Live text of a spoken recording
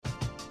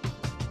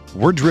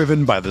We're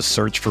driven by the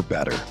search for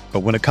better. But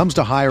when it comes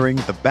to hiring,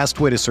 the best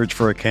way to search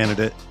for a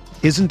candidate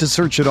isn't to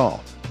search at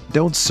all.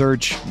 Don't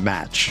search,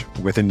 match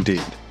with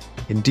Indeed.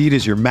 Indeed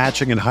is your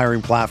matching and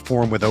hiring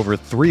platform with over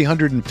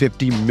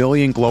 350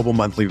 million global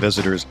monthly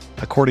visitors,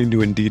 according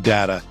to Indeed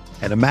data,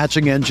 and a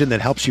matching engine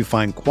that helps you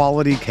find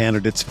quality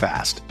candidates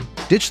fast.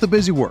 Ditch the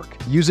busy work.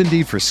 Use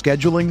Indeed for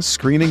scheduling,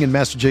 screening, and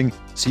messaging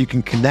so you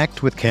can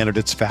connect with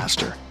candidates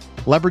faster.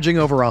 Leveraging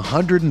over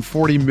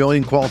 140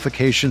 million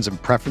qualifications and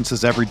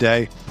preferences every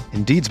day,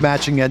 Indeed's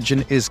matching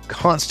engine is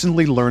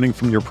constantly learning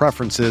from your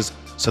preferences,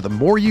 so the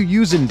more you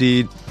use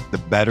Indeed, the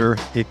better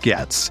it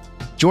gets.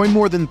 Join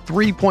more than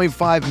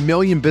 3.5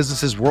 million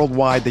businesses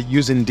worldwide that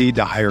use Indeed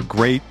to hire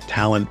great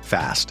talent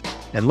fast.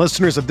 And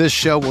listeners of this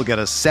show will get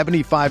a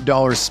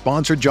 $75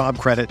 sponsored job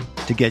credit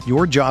to get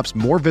your jobs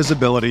more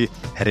visibility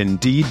at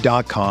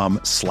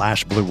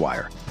Indeed.com/Blue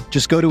Wire.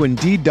 Just go to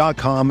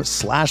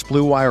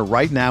Indeed.com/Blue Wire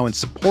right now and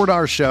support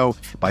our show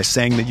by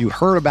saying that you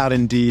heard about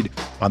Indeed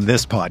on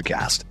this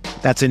podcast.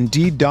 That's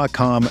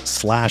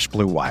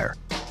Indeed.com/Blue Wire.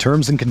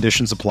 Terms and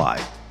conditions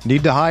apply.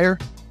 Need to hire?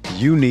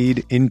 You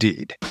need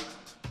Indeed.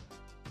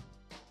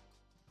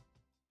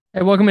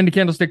 Hey, welcome into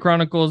Candlestick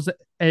Chronicles,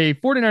 a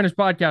 49ers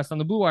podcast on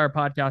the Blue Wire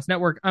Podcast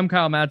Network. I'm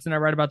Kyle Madsen. I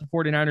write about the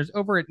 49ers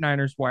over at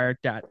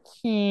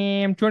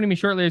NinersWire.com. Joining me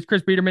shortly is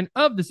Chris Biederman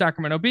of the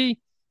Sacramento Bee.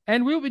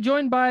 And we will be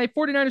joined by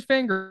 49ers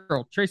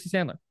fangirl, Tracy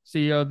Sandler,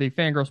 CEO of the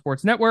Fangirl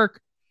Sports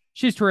Network.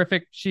 She's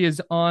terrific. She is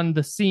on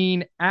the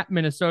scene at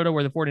Minnesota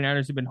where the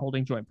 49ers have been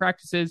holding joint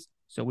practices.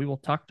 So we will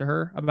talk to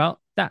her about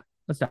that.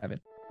 Let's dive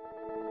in.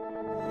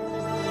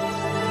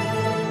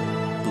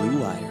 Blue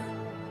Wire.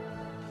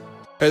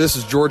 Hey, this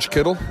is George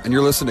Kittle, and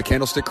you're listening to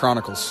Candlestick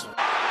Chronicles.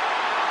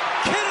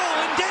 Kittle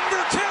in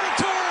Denver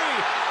territory.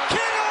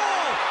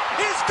 Kittle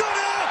is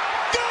gonna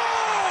go!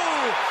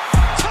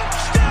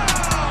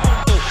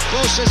 Touchdown!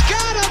 Bosa's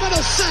got him and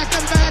a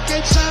second back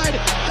inside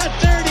the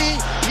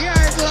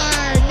 30-yard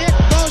line. Nick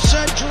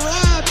Bosa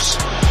drops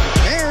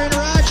Aaron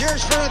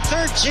Rodgers for a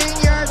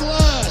 13-yard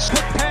loss.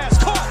 Quick pass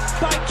caught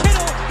by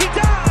Kittle. He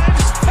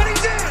dives, and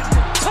he's in!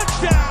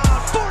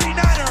 Touchdown,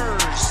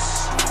 49ers!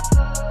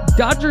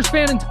 Dodgers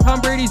fan and Tom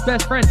Brady's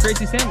best friend,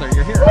 Tracy Sandler.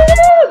 You're here.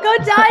 Woo! Go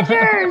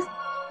Dodgers!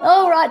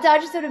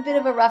 Dodgers had a bit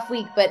of a rough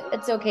week, but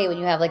it's okay when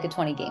you have like a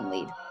 20-game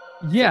lead.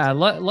 Yeah,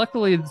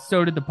 luckily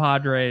so did the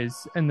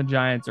Padres, and the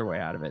Giants are way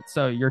out of it.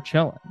 So you're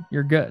chilling.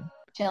 You're good.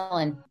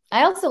 Chilling.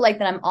 I also like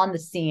that I'm on the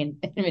scene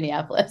in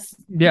Minneapolis.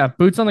 Yeah,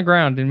 boots on the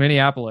ground in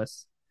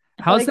Minneapolis.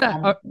 How's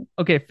that?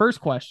 Okay,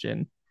 first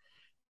question.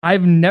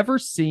 I've never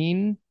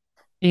seen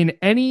in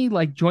any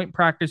like joint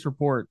practice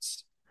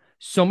reports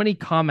so many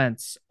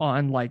comments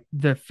on like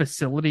the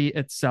facility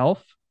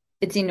itself.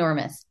 It's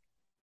enormous.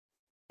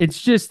 It's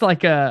just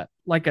like a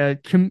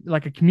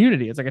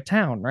community. It's like a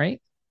town,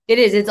 right? It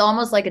is. It's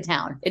almost like a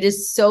town. It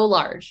is so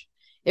large.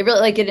 It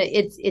really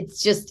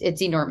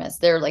it's enormous.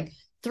 There are like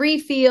 3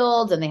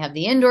 fields, and they have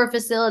the indoor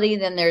facility.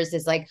 Then there's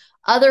this like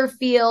other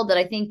field that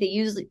I think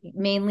they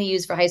mainly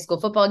use for high school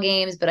football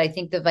games. But I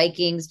think the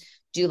Vikings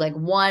do like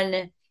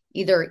one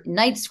either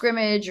night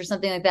scrimmage or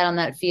something like that on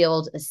that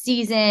field a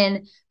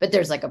season. But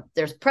there's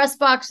press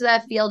box to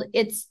that field.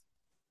 It's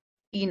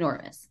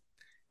enormous.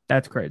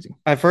 That's crazy.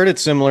 I've heard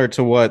it's similar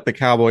to what the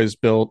Cowboys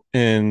built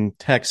in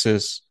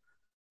Texas.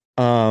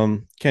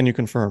 Can you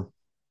confirm?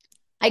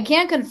 I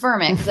can't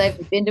confirm it because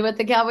I've been to what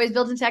the Cowboys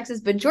built in Texas,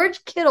 but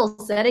George Kittle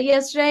said it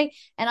yesterday,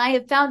 and I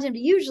have found him to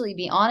usually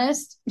be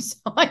honest. So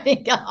I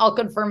think I'll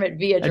confirm it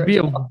via George. That'd be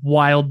a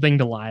wild thing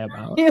to lie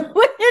about.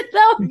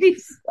 That would be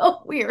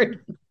so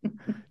weird.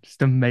 Just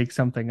to make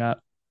something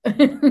up.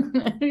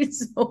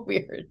 It's so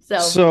weird.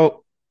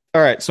 So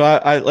all right. So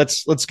I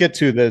let's get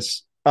to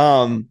this. Get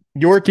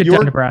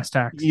down to brass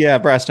tacks. Yeah,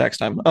 brass tacks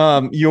time.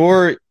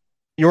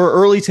 Your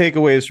early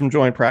takeaways from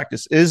joint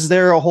practice. Is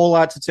there a whole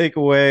lot to take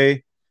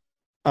away?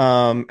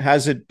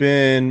 Has it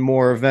been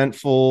more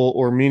eventful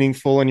or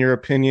meaningful in your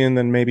opinion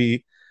than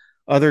maybe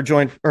other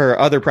joint or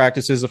other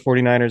practices the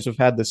 49ers have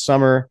had this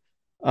summer?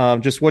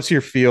 Just what's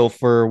your feel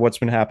for what's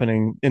been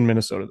happening in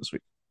Minnesota this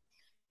week?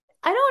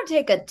 I don't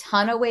take a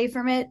ton away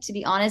from it, to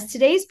be honest.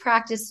 Today's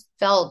practice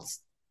I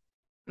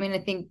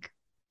think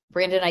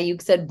Brandon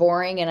Ayuk said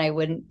boring, and I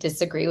wouldn't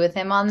disagree with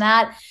him on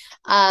that.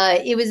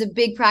 It was a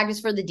big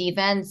practice for the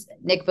defense.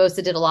 Nick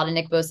Bosa did a lot of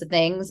Nick Bosa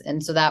things,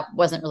 and so that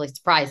wasn't really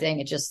surprising.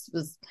 It just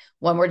was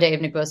one more day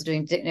of Nick Bosa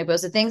doing Nick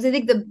Bosa things. I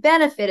think the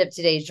benefit of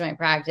today's joint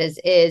practice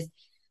is,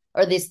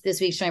 or this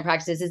week's joint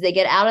practice is, they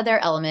get out of their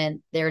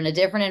element. They're in a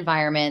different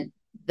environment.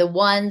 The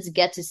ones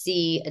get to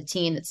see a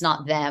team that's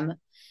not them.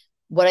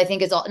 What I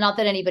think is not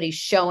that anybody's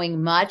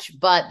showing much,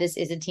 but this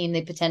is a team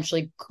they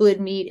potentially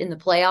could meet in the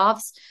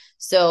playoffs.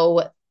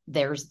 So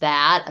there's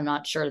that. I'm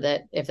not sure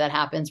that if that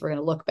happens, we're going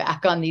to look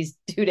back on these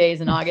 2 days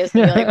in August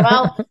and be like,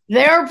 well,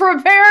 they're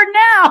prepared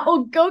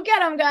now. Go get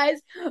them, guys.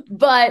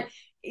 But,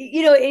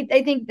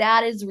 I think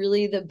that is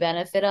really the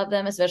benefit of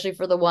them, especially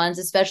for the ones,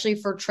 especially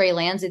for Trey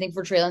Lance. I think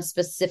for Trey Lance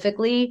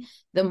specifically,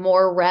 the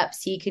more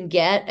reps he can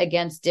get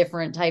against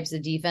different types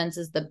of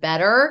defenses, the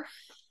better.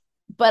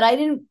 But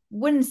I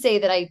wouldn't say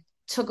that I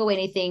took away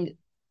anything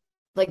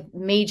like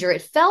major.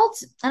 It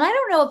felt, and I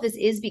don't know if this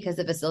is because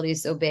the facility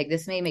is so big.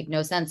 This may make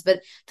no sense, but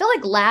it felt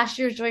like last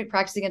year's joint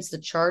practice against the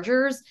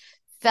Chargers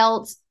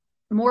felt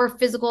more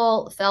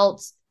physical,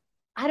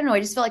 I don't know. I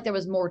just felt like there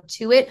was more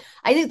to it.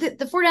 I think that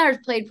the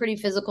 49ers played pretty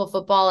physical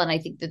football, and I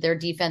think that their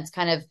defense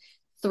kind of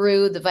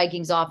threw the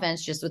Vikings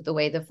offense just with the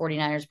way the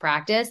 49ers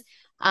practice.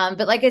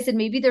 But like I said,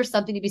 maybe there's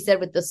something to be said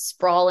with the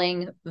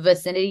sprawling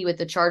vicinity with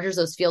the Chargers.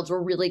 Those fields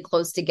were really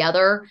close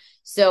together.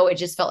 So it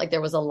just felt like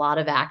there was a lot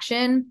of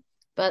action.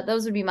 But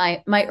those would be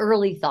my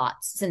early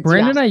thoughts. Since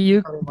Brandon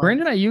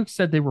Ayuk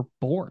said they were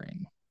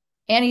boring.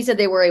 And he said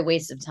they were a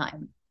waste of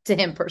time to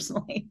him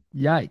personally.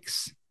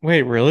 Yikes.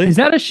 Wait, really? Is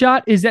that a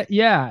shot? Is that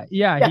yeah.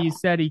 He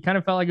said he kind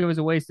of felt like it was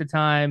a waste of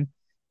time.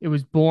 It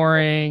was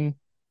boring.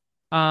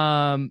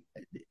 Was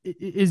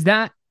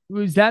that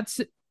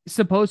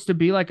supposed to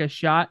be like a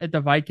shot at the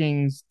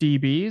Vikings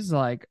DBs?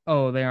 Like,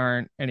 oh, they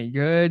aren't any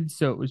good,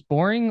 so it was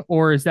boring?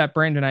 Or is that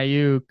Brandon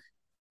Ayuk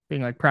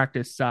being like,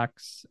 practice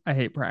sucks, I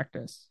hate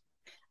practice?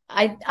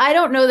 I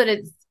don't know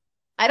that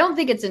I don't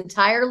think it's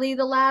entirely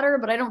the latter,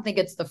 but I don't think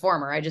it's the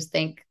former. I just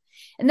think,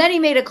 and then he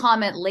made a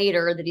comment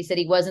later that he said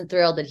he wasn't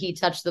thrilled that he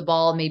touched the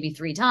ball maybe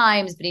 3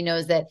 times, but he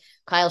knows that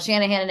Kyle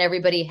Shanahan and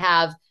everybody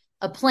have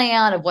a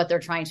plan of what they're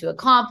trying to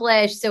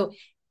accomplish. So,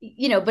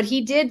 but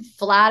he did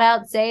flat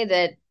out say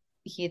that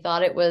he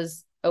thought it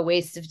was a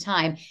waste of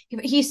time.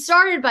 He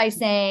started by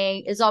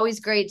saying it's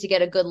always great to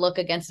get a good look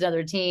against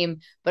another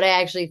team, but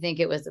I actually think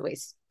it was a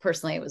waste.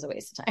 Personally, it was a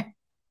waste of time.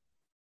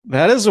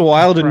 That is a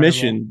wild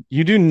admission.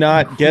 You do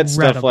not get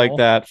stuff like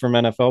that from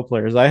NFL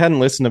players. I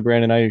hadn't listened to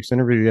Brandon Ayuk's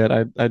interview yet.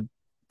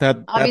 That's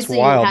obviously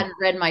wild. You hadn't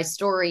read my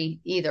story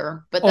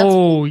either, but that's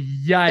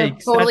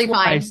yikes! Totally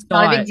fine. It's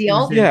not a big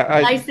deal. Yeah,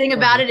 the nice thing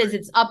about it is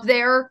it's up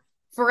there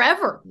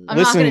forever. I'm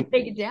not going to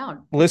take it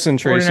down. Listen,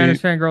 Tracy,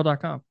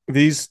 49ersfangirl.com.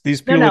 These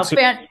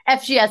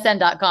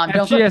FGSN.com.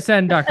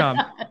 FGSN.com.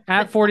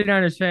 At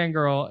 49ers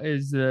Fangirl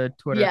is the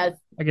Twitter. Yes.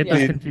 I get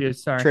those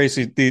confused. Sorry,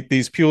 Tracy.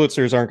 These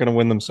Pulitzers aren't going to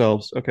win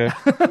themselves. Okay.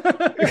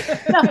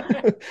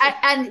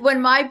 And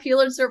when my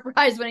Pulitzer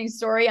Prize winning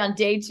story on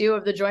day 2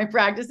 of the joint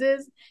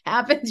practices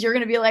happens, you're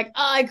going to be like,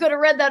 "Oh, I could have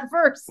read that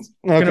first." It's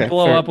going to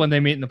blow up when they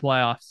meet in the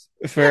playoffs.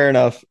 Fair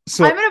enough.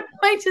 So I'm going to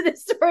point to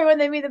this story when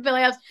they meet in the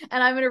playoffs,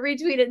 and I'm going to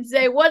retweet it and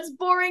say, "What's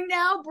boring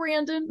now,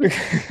 Brandon?"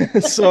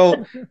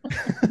 So,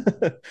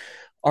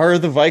 are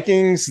the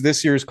Vikings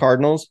this year's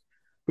Cardinals?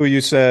 Who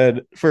you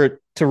said to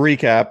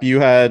recap, you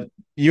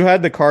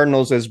had the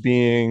Cardinals as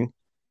being.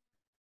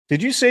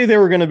 Did you say they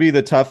were going to be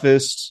the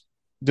toughest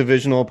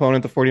divisional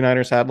opponent the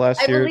 49ers had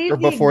last year or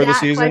before the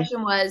season? The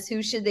question was,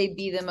 who should they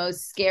be the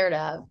most scared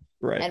of?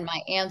 Right. And my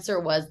answer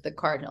was the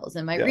Cardinals.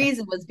 And my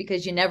reason was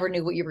because you never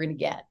knew what you were going to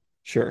get.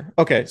 Sure.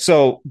 Okay.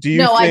 So do you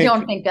No, I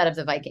don't think that of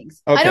the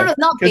Vikings. Okay. I don't know.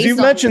 Not because you've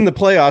mentioned the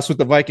playoffs with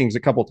the Vikings a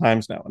couple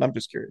times now, and I'm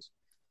just curious.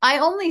 I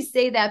only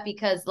say that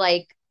because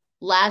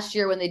last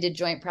year when they did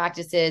joint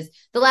practices,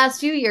 the last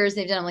few years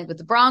they've done them with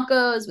the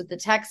Broncos, with the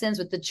Texans,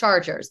 with the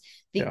Chargers.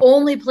 The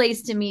only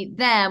place to meet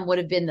them would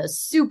have been the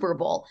Super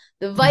Bowl.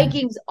 The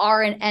Vikings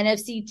are an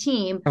NFC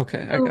team.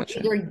 Okay, I got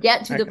you. Either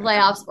get to the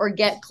playoffs or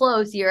get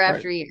close year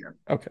after year.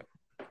 Okay.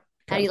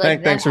 How do you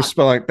like Thanks for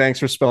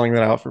spelling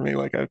that out for me.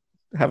 Like I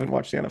haven't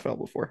watched the NFL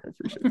before. I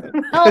appreciate that.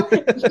 Well,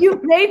 you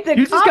made the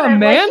you just got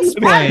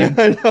mansplained.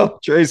 I know.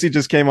 Tracy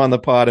just came on the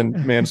pod and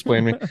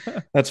mansplained me.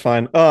 That's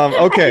fine.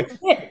 Okay.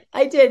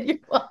 I did. You're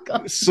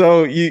welcome.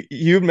 So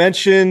you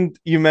mentioned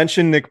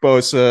Nick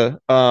Bosa.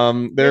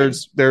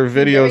 There are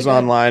videos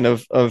online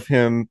of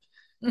him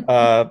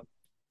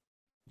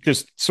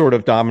just sort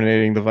of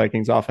dominating the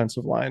Vikings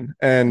offensive line.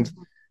 And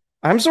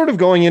I'm sort of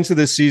going into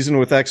this season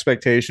with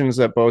expectations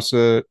that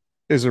Bosa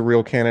is a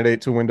real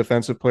candidate to win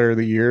Defensive Player of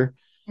the Year.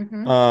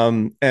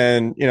 Mm-hmm.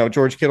 And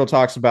George Kittle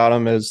talks about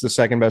him as the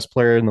second best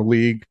player in the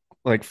league,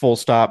 like full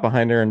stop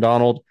behind Aaron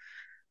Donald.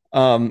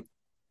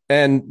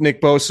 And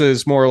Nick Bosa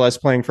is more or less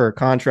playing for a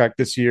contract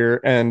this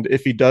year. And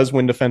if he does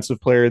win Defensive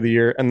Player of the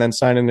Year and then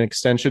sign an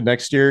extension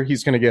next year,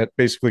 he's going to get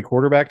basically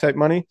quarterback type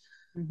money.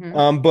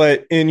 Mm-hmm.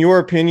 But in your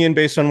opinion,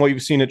 based on what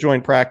you've seen at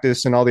joint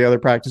practice and all the other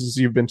practices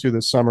you've been to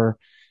this summer,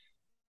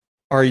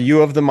 are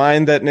you of the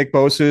mind that Nick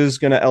Bosa is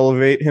going to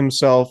elevate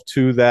himself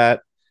to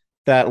that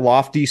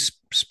lofty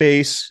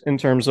space in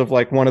terms of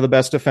like one of the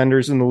best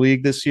defenders in the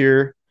league this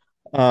year?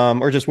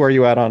 Or just where are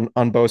you at on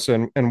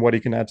Bosa and what he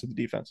can add to the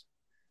defense?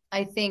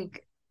 I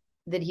think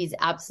that he's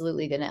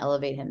absolutely going to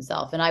elevate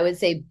himself. And I would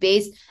say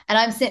and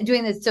I'm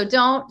doing this, so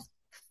don't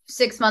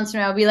 6 months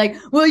from now be like,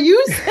 well,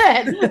 you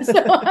said, so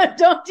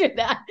don't do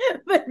that.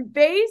 But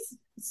based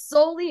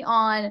solely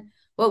on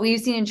what we've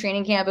seen in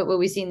training camp, but what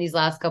we've seen these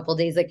last couple of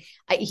days,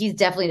 he's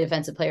definitely a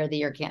Defensive Player of the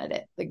Year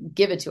candidate.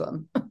 Give it to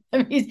him.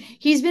 I mean,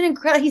 he's been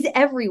incredible. He's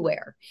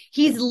everywhere.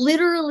 He's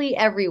literally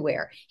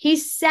everywhere.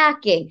 He's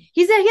sacking.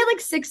 He had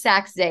 6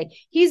 sacks today.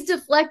 He's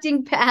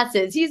deflecting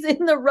passes. He's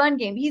in the run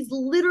game. He's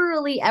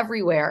literally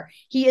everywhere.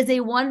 He is a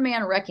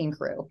one-man wrecking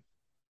crew.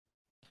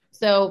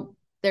 So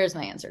there's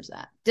my answer to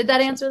that. Did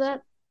that answer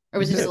that? Or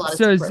was it just a lot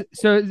of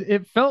so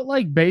it felt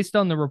like, based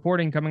on the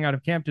reporting coming out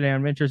of camp today,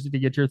 I'm interested to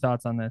get your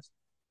thoughts on this.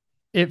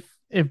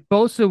 if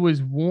Bosa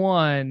was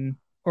 1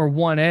 or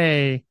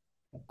 1A,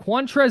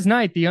 Quantrez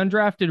Knight, the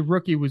undrafted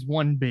rookie, was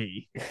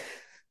 1B.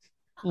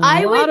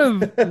 A lot of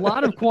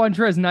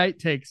Quantrez Knight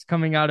takes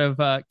coming out of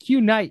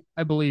Q Knight,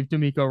 I believe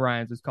D'Amico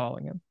Ryans is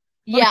calling him.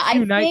 Yeah,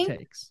 Q Knight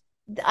takes.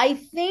 I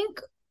think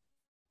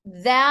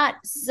that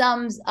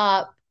sums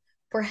up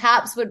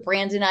perhaps what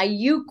Brandon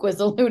Ayuk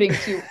was alluding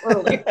to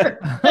earlier.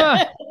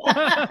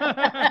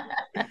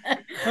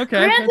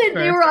 Okay. Granted,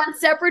 they were on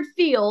separate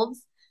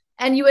fields,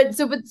 and you had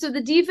so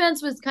the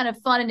defense was kind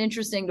of fun and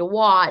interesting to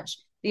watch.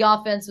 The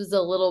offense was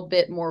a little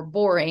bit more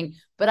boring,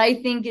 but I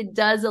think it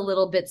does a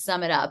little bit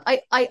sum it up.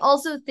 I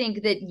also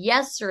think that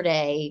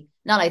yesterday,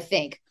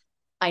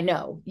 I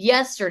know,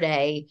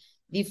 yesterday,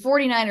 the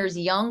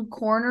 49ers young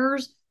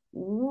corners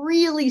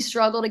really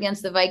struggled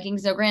against the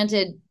Vikings. Now,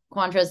 granted,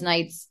 Quantrez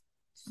Knight's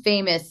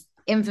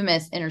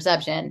infamous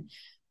interception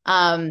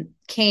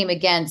came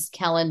against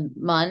Kellen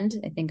Mond.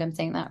 I think I'm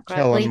saying that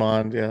correctly. Kellen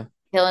Mond, yeah.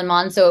 Kellen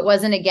Mond. So it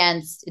wasn't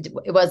against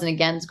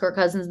Kirk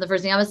Cousins in the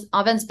first team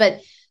offense,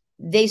 but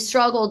they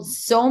struggled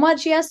so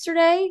much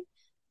yesterday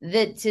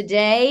that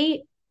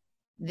today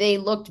they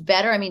looked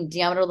better. I mean,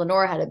 Deommodore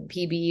Lenoir had a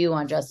PBU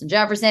on Justin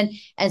Jefferson.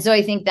 And so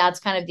I think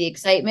that's kind of the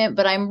excitement.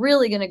 But I'm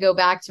really going to go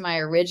back to my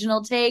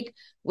original take,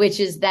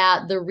 which is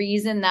that the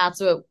reason that's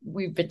what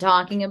we've been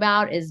talking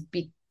about is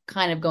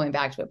kind of going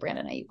back to what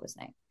Brandon Ayuk was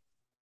saying.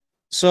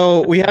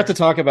 So we have to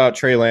talk about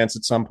Trey Lance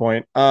at some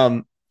point.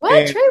 What?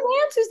 Trey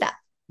Lance? Who's that?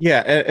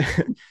 Yeah.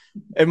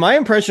 And my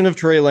impression of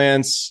Trey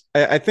Lance,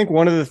 I think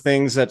one of the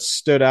things that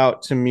stood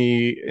out to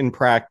me in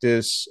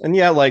practice, and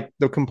yeah, like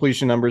the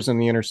completion numbers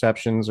and the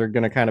interceptions are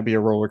going to kind of be a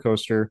roller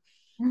coaster.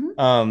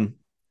 Mm-hmm.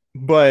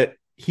 But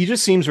he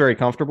just seems very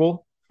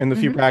comfortable in the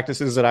few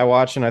practices that I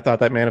watched, and I thought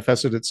that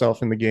manifested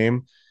itself in the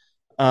game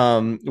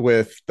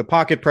with the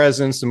pocket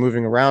presence, the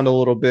moving around a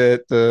little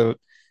bit, the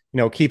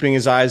keeping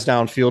his eyes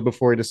downfield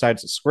before he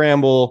decides to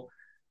scramble,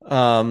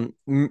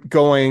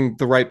 going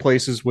the right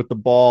places with the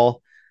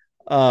ball.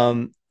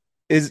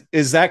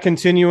 Is that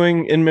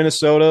continuing in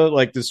Minnesota?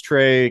 Like, does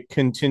Trey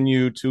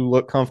continue to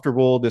look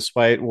comfortable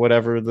despite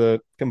whatever the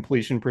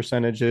completion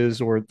percentage is,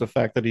 or the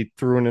fact that he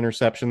threw an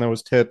interception that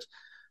was tipped?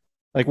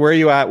 Like, where are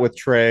you at with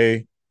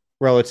Trey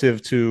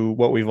relative to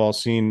what we've all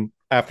seen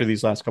after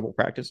these last couple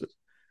practices?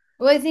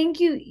 Well, I think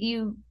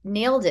you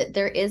nailed it.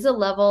 There is a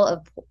level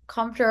of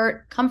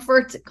comfort,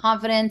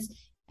 confidence,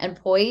 and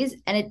poise,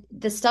 and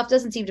the stuff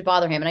doesn't seem to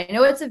bother him. And I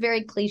know it's a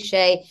very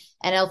cliche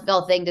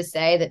NFL thing to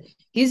say that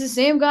he's the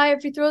same guy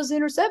if he throws an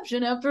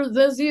interception after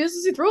this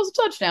he throws a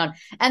touchdown.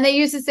 And they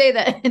used to say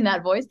that in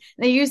that voice.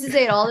 They used to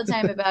say it all the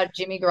time about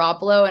Jimmy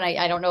Garoppolo, and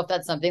I don't know if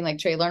that's something like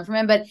Trey learned from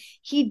him, but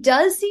he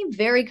does seem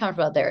very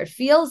comfortable out there. It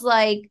feels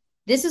like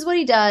this is what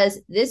he does.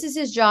 This is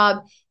his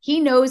job. He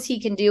knows he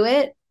can do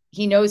it.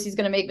 He knows he's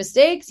going to make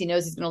mistakes. He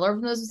knows he's going to learn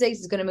from those mistakes.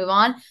 He's going to move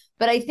on.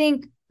 But I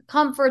think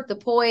comfort, the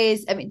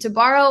poise, I mean, to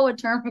borrow a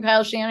term from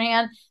Kyle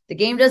Shanahan, the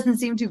game doesn't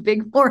seem too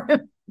big for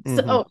him.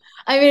 So,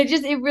 I mean,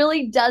 it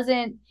really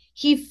doesn't.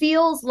 He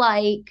feels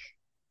like,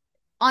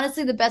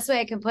 honestly, the best way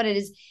I can put it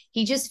is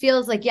he just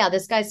feels like, yeah,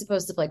 this guy's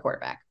supposed to play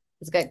quarterback.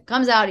 This guy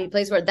comes out, he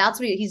plays quarterback. That's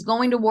what he's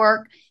going to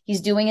work.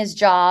 He's doing his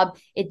job.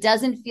 It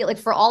doesn't feel like,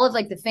 for all of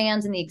like the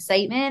fans and the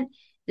excitement,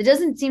 there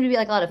doesn't seem to be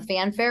like a lot of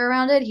fanfare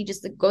around it. He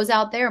just goes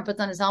out there and puts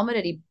on his helmet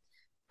and he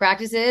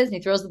practices and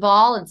he throws the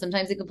ball, and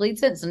sometimes he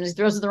completes it and sometimes he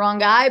throws to the wrong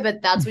guy,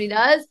 but that's what he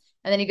does.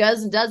 And then he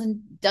goes and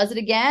does it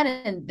again,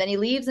 and then he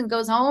leaves and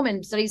goes home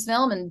and studies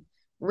film and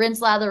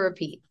rinse, lather,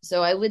 repeat.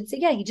 So I would say,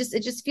 yeah, it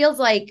just feels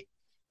like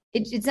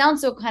it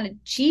sounds so kind of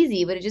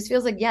cheesy, but it just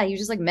feels like, yeah, he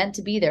was just like meant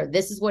to be there.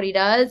 This is what he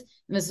does,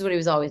 and this is what he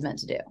was always meant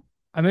to do.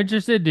 I'm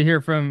interested to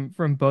hear from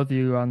both of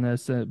you on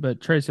this,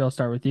 but Tracy, I'll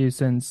start with you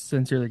since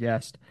you're the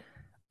guest.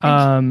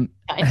 I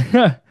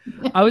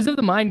was of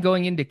the mind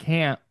going into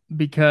camp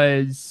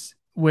because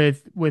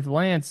with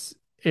Lance,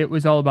 it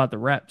was all about the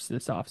reps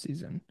this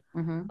offseason.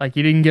 Like,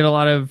 he didn't get a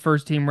lot of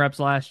first team reps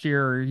last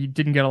year, or he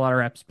didn't get a lot of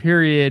reps,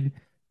 period.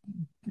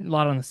 A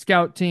lot on the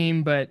scout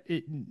team, but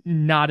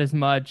not as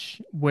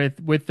much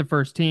with the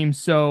first team.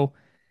 So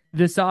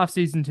this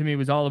offseason to me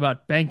was all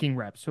about banking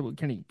reps. So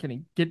can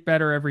he get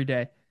better every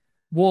day?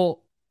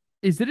 Well,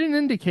 is it an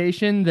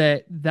indication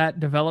that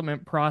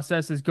development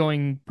process is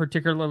going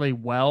particularly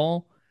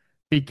well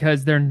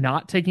because they're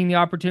not taking the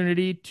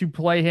opportunity to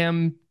play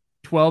him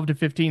 12 to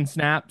 15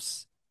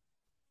 snaps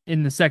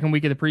in the second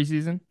week of the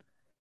preseason?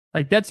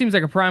 Like, that seems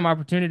like a prime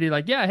opportunity.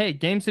 Like, yeah, hey,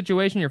 game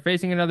situation, you're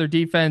facing another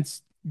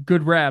defense,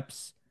 good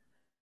reps,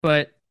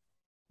 but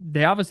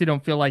they obviously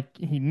don't feel like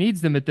he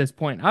needs them at this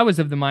point. I was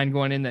of the mind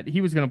going in that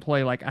he was going to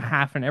play like a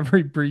half in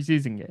every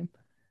preseason game.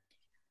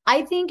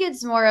 I think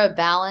it's more a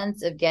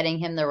balance of getting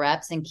him the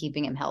reps and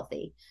keeping him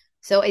healthy.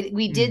 So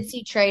we did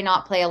see Trey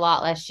not play a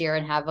lot last year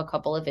and have a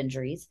couple of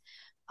injuries,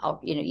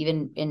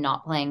 even in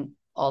not playing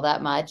all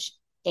that much.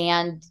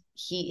 And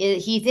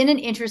he's in an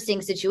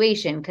interesting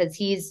situation because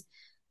he's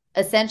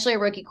essentially a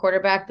rookie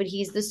quarterback, but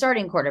he's the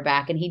starting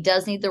quarterback and he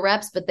does need the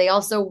reps, but they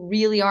also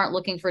really aren't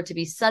looking for it to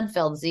be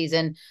Sudfeld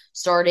season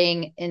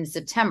starting in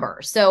September.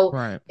 So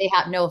They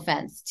have no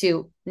offense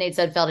to Nate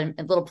Sudfeld, and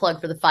a little plug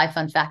for the 5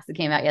 fun facts that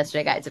came out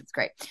yesterday, guys. It's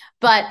great,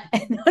 but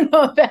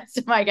no offense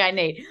to my guy,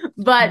 Nate,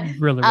 but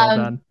really well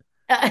done.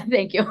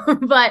 Thank you.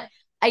 But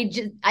I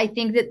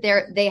think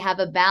that they have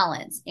a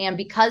balance, and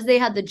because they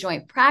had the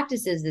joint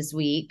practices this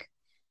week,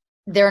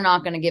 they're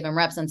not going to give him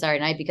reps on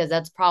Saturday night because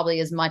that's probably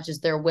as much as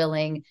they're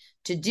willing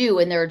to do.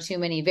 And there are too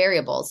many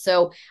variables.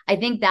 So I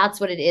think that's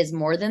what it is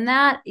more than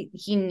that.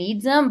 He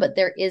needs them, but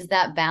there is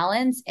that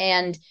balance.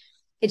 And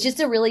it's just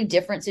a really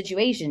different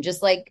situation.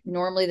 Just like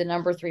normally the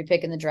number 3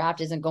 pick in the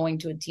draft isn't going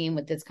to a team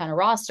with this kind of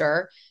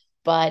roster,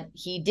 but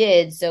he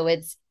did. So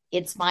it's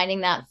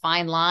finding that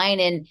fine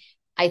line. And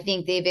I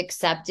think they've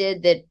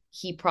accepted that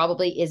he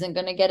probably isn't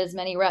going to get as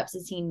many reps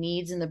as he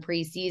needs in the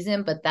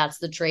preseason, but that's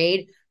the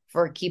trade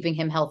for keeping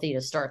him healthy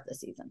to start the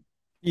season.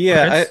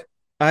 Yeah,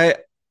 I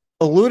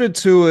alluded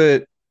to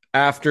it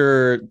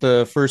after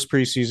the first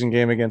preseason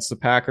game against the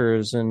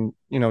Packers and,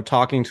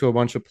 talking to a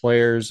bunch of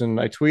players, and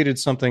I tweeted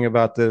something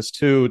about this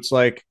too. It's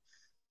like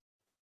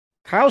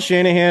Kyle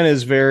Shanahan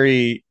is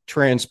very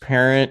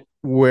transparent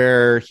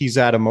where he's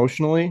at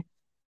emotionally.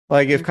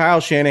 Like if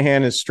Kyle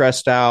Shanahan is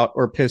stressed out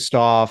or pissed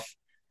off,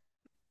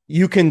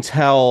 you can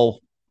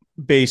tell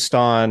based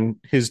on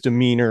his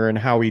demeanor and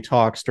how he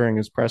talks during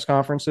his press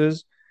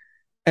conferences.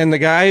 And the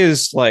guy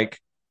is like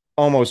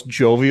almost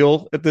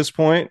jovial at this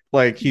point.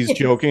 Like he's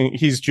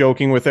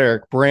joking with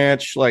Eric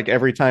Branch. Like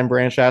every time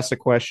Branch asks a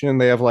question,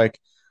 they have like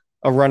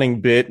a running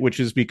bit,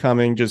 which is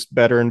becoming just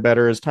better and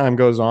better as time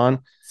goes on.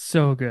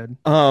 So good.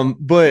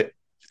 But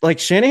like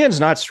Shanahan's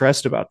not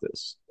stressed about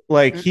this.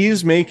 Like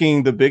he's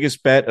making the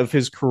biggest bet of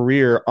his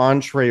career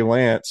on Trey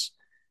Lance.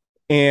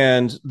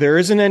 And there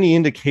isn't any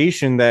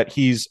indication that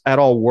he's at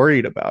all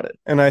worried about it.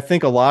 And I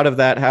think a lot of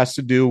that has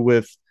to do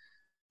with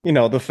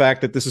the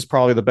fact that this is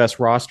probably the best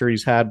roster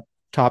he's had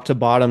top to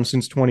bottom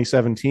since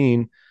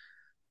 2017.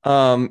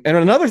 And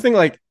another thing,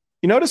 like,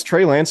 you notice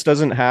Trey Lance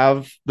doesn't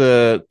have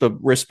the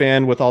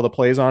wristband with all the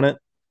plays on it.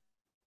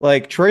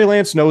 Like Trey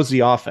Lance knows the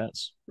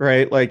offense,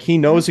 right? Like he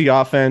knows the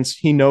offense.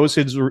 He knows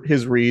his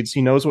reads.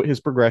 He knows what his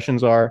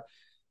progressions are.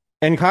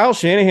 And Kyle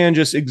Shanahan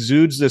just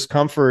exudes this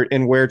comfort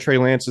in where Trey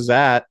Lance is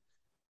at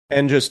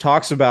and just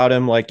talks about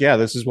him like, yeah,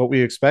 this is what we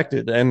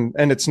expected. And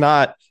it's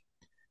not,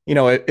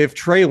 if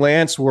Trey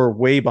Lance were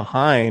way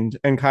behind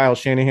and Kyle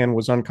Shanahan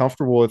was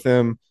uncomfortable with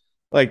him,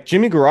 like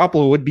Jimmy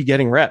Garoppolo would be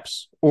getting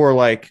reps, or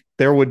like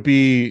there would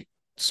be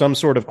some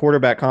sort of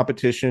quarterback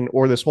competition,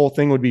 or this whole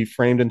thing would be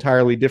framed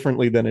entirely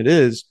differently than it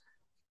is.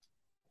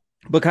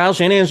 But Kyle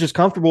Shanahan's just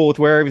comfortable with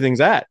where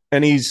everything's at.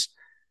 And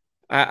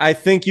I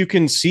think you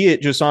can see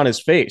it just on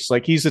his face.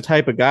 Like he's the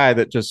type of guy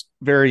that just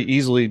very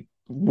easily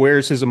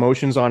wears his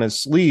emotions on his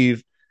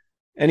sleeve,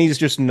 and he's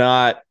just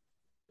not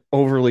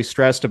overly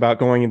stressed about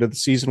going into the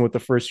season with the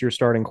first year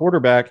starting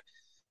quarterback.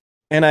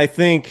 And I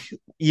think,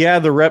 yeah,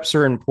 the reps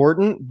are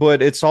important,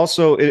 but it's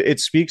also, it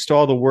speaks to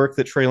all the work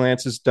that Trey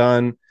Lance has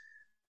done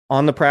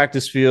on the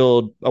practice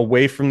field,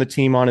 away from the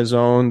team on his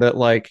own, that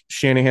like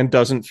Shanahan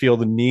doesn't feel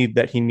the need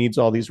that he needs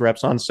all these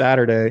reps on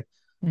Saturday.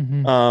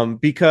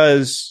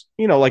 Because,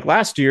 like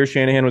last year,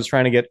 Shanahan was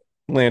trying to get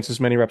Lance as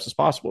many reps as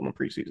possible in the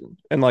preseason.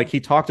 And like he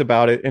talked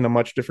about it in a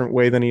much different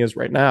way than he is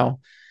right now.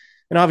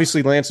 And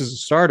obviously Lance is a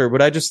starter,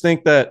 but I just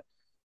think that,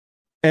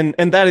 and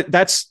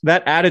that's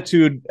that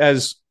attitude,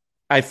 as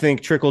I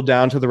think, trickled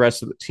down to the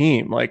rest of the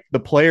team. Like the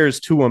players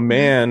to a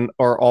man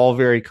are all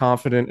very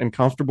confident and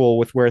comfortable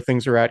with where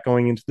things are at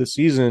going into the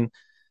season.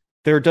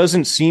 There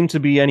doesn't seem to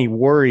be any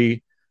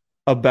worry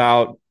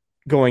about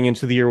going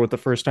into the year with the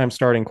first time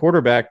starting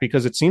quarterback,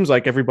 because it seems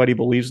like everybody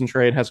believes in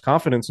Trey and has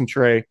confidence in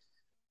Trey.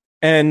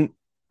 And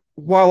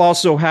while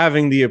also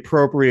having the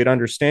appropriate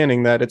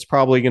understanding that it's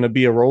probably going to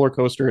be a roller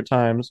coaster at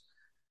times,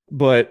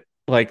 but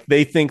like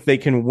they think they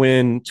can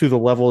win to the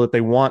level that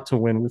they want to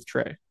win with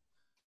Trey.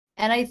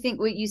 And I think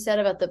what you said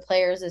about the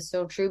players is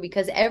so true,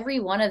 because every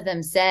one of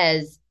them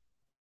says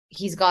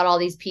he's got all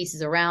these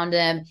pieces around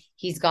him.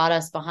 He's got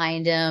us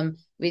behind him.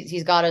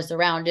 He's got us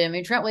around him.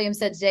 And Trent Williams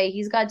said today,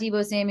 he's got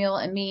Deebo Samuel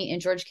and me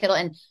and George Kittle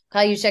and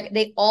Kyle Juszczyk.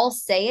 They all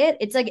say it.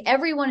 It's like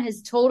everyone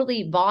has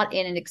totally bought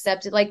in and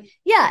accepted. Like,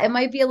 yeah, it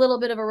might be a little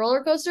bit of a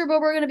roller coaster,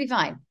 but we're going to be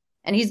fine.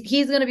 And he's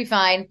going to be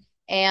fine.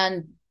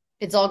 And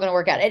it's all going to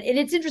work out. And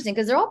it's interesting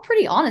because they're all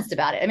pretty honest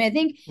about it. I mean, I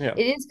think it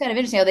is kind of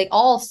interesting how they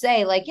all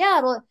say like,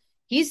 yeah, well,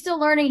 he's still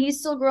learning, he's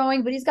still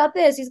growing, but he's got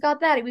this, he's got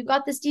that. We've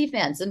got this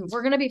defense and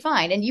we're going to be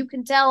fine. And you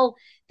can tell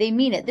they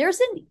mean it. There's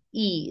an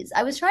ease.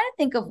 I was trying to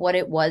think of what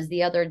it was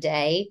the other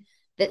day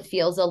that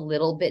feels a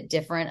little bit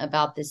different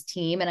about this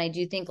team. And I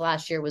do think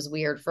last year was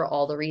weird for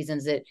all the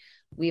reasons that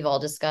we've all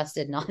discussed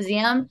ad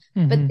nauseum.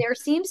 But there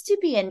seems to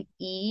be an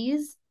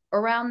ease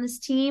around this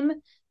team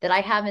that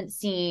I haven't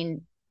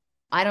seen.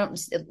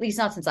 At least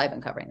not since I've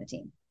been covering the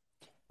team,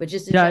 but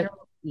just a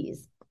general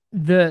ease.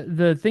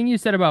 The thing you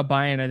said about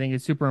buy-in, I think,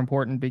 is super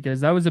important,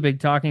 because that was a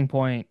big talking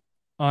point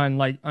on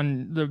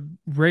the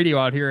radio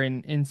out here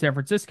in San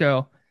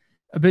Francisco.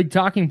 a big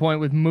talking point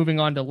with moving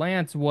on to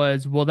Lance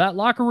was, well, that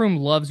locker room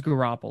loves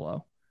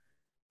Garoppolo.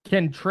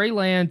 Can Trey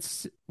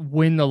Lance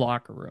win the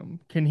locker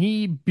room? Can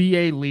he be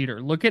a leader?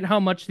 Look at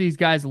how much these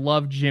guys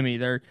love Jimmy.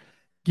 They're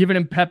giving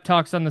him pep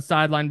talks on the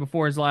sideline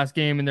before his last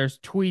game, and there's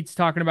tweets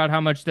talking about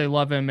how much they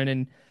love him, and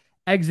in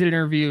exit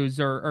interviews,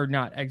 or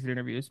not exit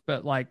interviews,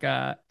 but like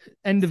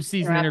end of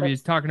season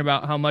interviews, talking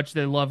about how much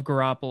they love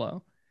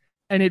Garoppolo.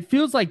 And it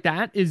feels like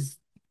that is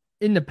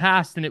in the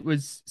past, and it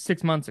was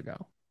 6 months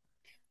ago.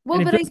 Well,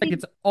 and it but feels like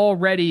it's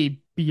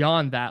already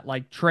beyond that.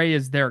 Like Trey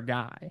is their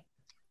guy.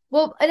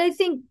 Well, and I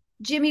think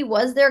Jimmy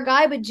was their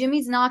guy, but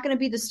Jimmy's not going to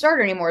be the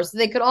starter anymore. So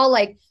they could all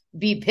like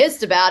be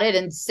pissed about it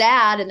and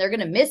sad and they're going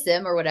to miss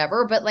him or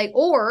whatever. But like,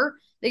 or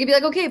they could be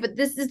like, okay, but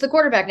this is the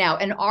quarterback now.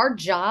 And our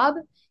job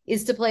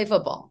is to play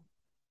football.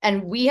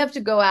 And we have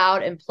to go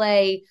out and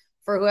play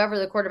for whoever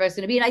the quarterback's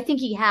going to be. And I think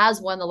he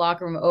has won the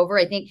locker room over.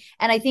 I think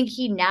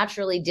he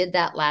naturally did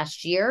that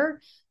last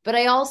year. But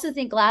I also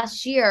think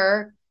last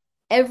year,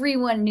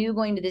 everyone knew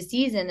going to the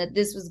season that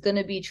this was going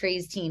to be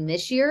Trey's team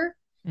this year.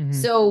 Mm-hmm.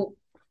 So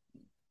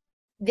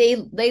they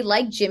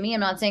like Jimmy. I'm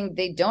not saying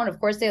they don't. Of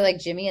course they like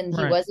Jimmy, and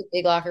he was a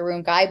big locker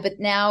room guy, but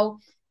now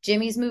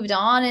Jimmy's moved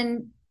on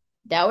and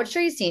now it's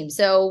Trey's team.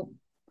 So,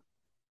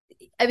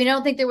 I mean, I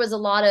don't think there was a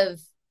lot of,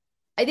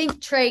 I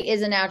think Trey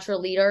is a natural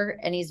leader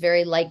and he's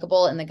very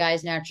likable and the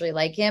guys naturally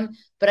like him,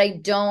 but I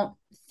don't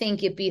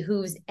think it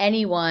behooves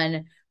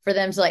anyone for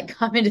them to like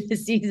come into the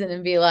season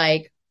and be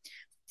like,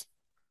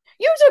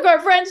 you took our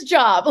friend's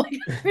job. Like,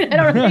 I mean,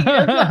 I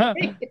don't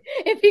think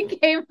it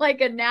became like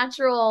a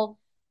natural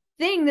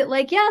thing that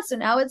like, yeah, so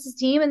now it's his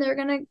team and they're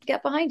going to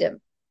get behind him.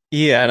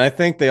 Yeah. And I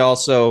think they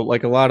also,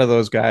 like, a lot of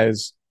those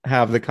guys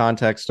have the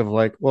context of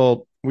like,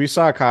 well, we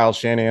saw Kyle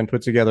Shanahan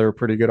put together a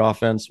pretty good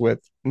offense with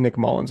Nick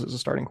Mullins as a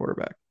starting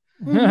quarterback.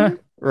 Mm-hmm.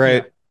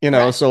 Right. You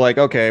know, so like,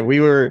 okay,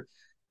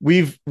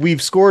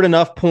 we've scored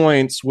enough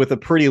points with a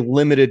pretty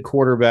limited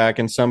quarterback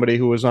and somebody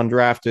who was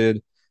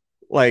undrafted.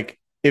 Like,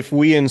 if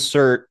we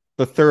insert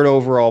the third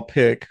overall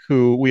pick,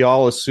 who we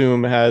all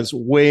assume has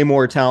way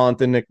more talent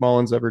than Nick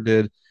Mullins ever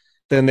did,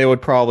 then they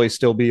would probably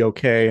still be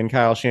okay. And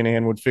Kyle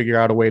Shanahan would figure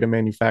out a way to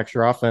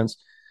manufacture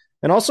offense.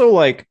 And also,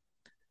 like,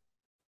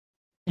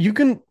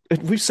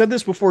 we've said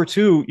this before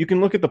too, you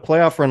can look at the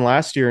playoff run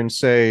last year and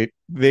say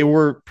they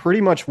were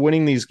pretty much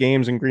winning these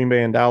games in Green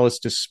Bay and Dallas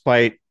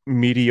despite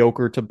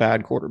mediocre to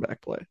bad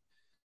quarterback play.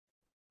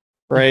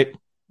 Right?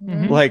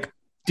 Mm-hmm. Like,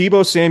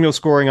 Deebo Samuel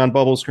scoring on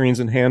bubble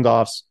screens and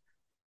handoffs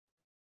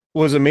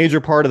was a major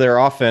part of their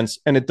offense,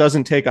 and it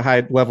doesn't take a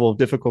high level of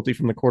difficulty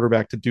from the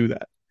quarterback to do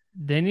that.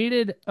 They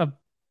needed a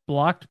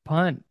blocked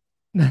punt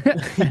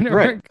and a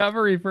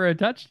recovery for a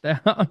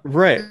touchdown.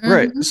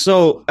 Right.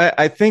 So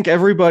I think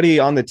everybody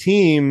on the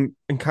team,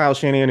 and Kyle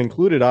Shanahan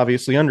included,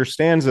 obviously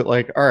understands that,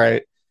 like, all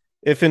right,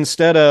 if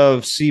instead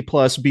of C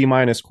plus B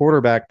minus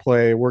quarterback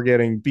play, we're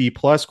getting B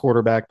plus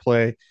quarterback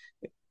play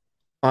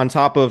on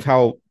top of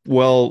how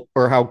well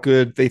or how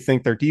good they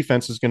think their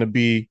defense is going to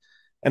be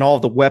and all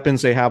of the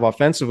weapons they have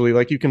offensively,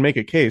 like, you can make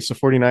a case. The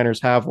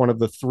 49ers have one of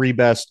the three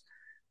best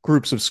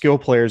groups of skill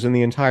players in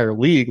the entire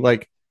league.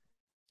 Like,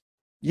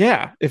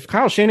 yeah, if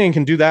Kyle Shanahan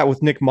can do that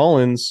with Nick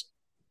Mullins,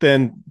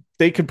 then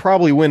they could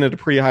probably win at a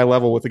pretty high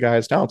level with a guy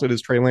as talented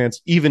as Trey Lance,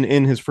 even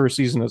in his first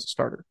season as a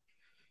starter.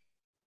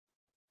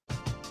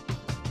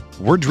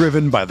 We're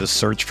driven by the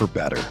search for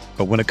better.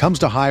 But when it comes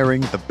to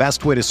hiring, the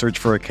best way to search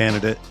for a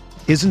candidate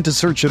isn't to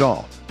search at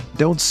all.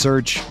 Don't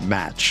search,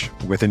 match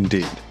with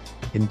Indeed.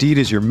 Indeed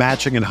is your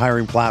matching and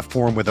hiring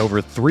platform with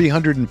over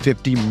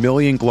 350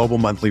 million global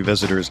monthly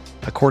visitors,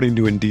 according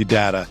to Indeed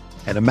data,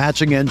 and a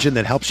matching engine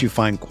that helps you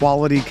find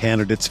quality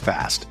candidates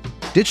fast.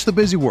 Ditch the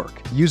busy work.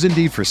 Use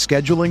Indeed for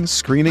scheduling,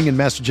 screening, and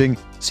messaging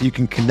so you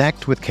can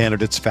connect with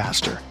candidates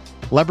faster.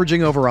 Leveraging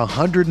over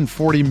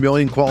 140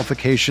 million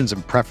qualifications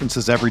and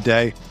preferences every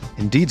day,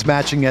 Indeed's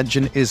matching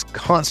engine is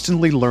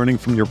constantly learning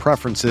from your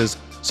preferences,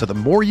 so the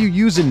more you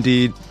use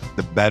Indeed,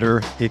 the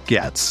better it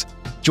gets.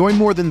 Join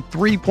more than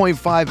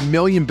 3.5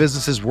 million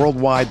businesses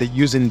worldwide that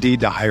use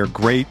Indeed to hire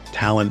great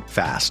talent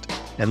fast.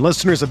 And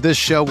listeners of this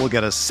show will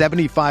get a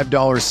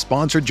 $75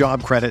 sponsored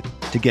job credit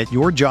to get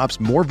your jobs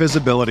more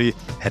visibility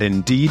at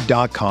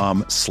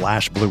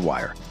Indeed.com/Blue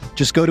Wire.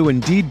 Just go to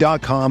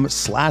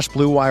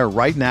Indeed.com/Blue Wire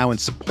right now and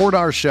support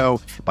our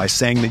show by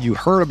saying that you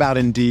heard about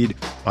Indeed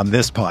on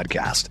this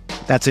podcast.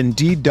 That's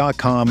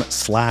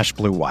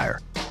Indeed.com/Blue Wire.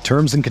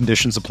 Terms and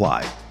conditions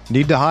apply.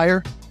 Need to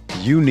hire?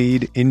 You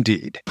need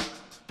Indeed.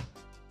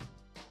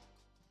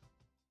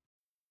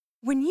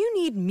 When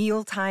you need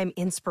mealtime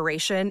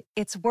inspiration,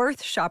 it's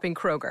worth shopping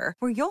Kroger,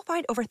 where you'll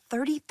find over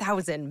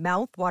 30,000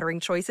 mouth-watering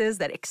choices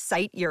that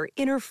excite your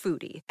inner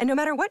foodie. And no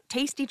matter what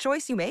tasty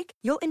choice you make,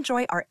 you'll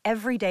enjoy our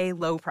everyday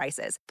low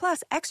prices,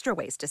 plus extra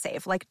ways to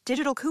save, like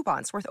digital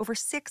coupons worth over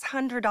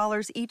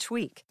 $600 each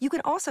week. You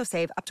can also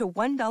save up to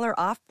 $1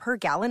 off per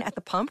gallon at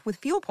the pump with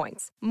fuel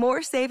points.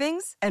 More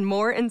savings and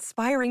more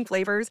inspiring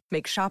flavors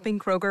make shopping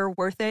Kroger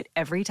worth it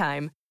every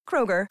time.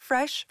 Kroger,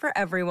 fresh for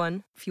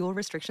everyone. Fuel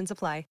restrictions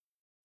apply.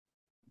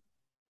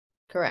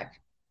 Correct.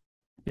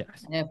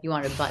 Yes. And if you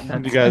wanted a button.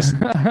 And you guys,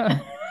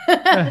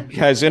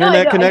 Has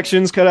internet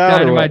connections cut out?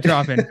 Dynamite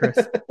drop in, Chris.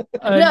 No,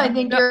 I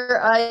think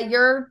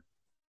you're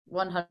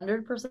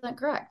 100%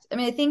 correct. I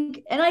mean, I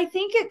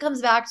think it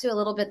comes back to a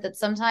little bit that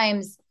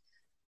sometimes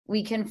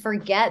we can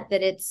forget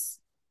that it's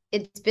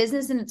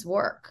business and it's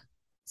work.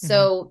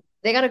 So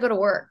they got to go to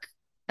work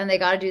and they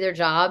got to do their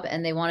job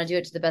and they want to do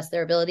it to the best of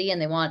their ability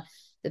and they want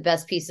the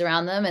best piece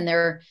around them. And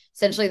they're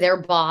essentially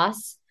their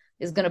boss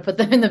is going to put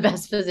them in the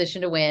best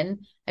position to win.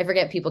 I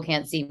forget people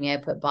can't see me. I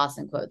put boss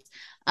in quotes.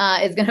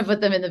 It's going to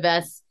put them in the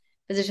best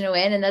position to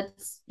win. And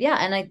that's, yeah.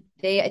 And I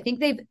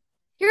think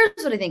here's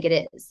what I think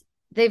it is.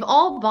 They've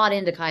all bought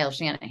into Kyle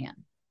Shanahan.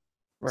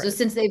 Right. So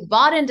since they've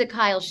bought into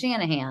Kyle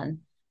Shanahan,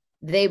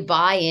 they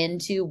buy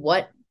into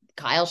what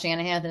Kyle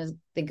Shanahan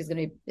thinks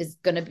is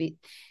going to be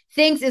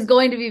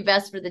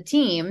best for the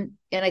team.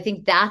 And I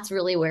think that's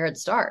really where it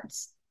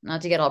starts.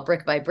 Not to get all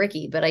brick by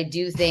bricky, but I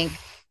do think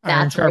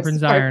that's iron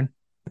sharpens iron.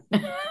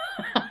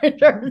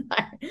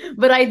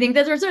 But I think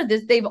that's where it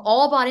starts. They've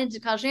all bought into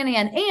Kyle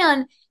Shanahan,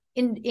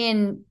 and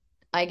in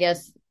I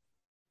guess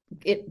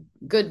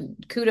good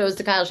kudos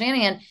to Kyle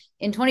Shanahan.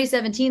 In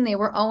 2017, they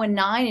were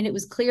 0-9, and it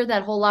was clear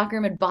that whole locker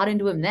room had bought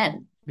into him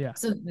then. Yeah.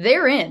 So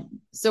they're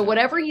in. So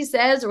whatever he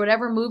says or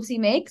whatever moves he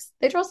makes,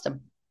 they trust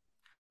him.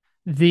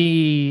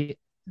 The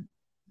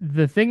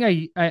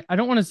thing I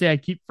don't want to say I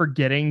keep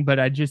forgetting, but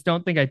I just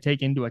don't think I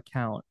take into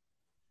account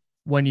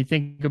when you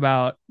think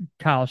about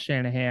Kyle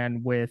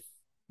Shanahan with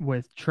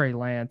Trey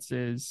Lance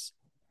is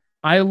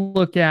I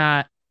look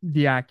at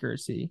the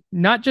accuracy,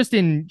 not just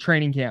in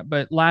training camp,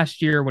 but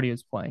last year when he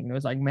was playing. It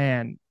was like,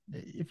 man,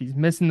 if he's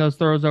missing those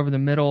throws over the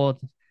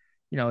middle,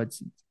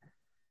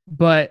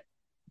 but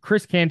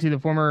Chris Cantu, the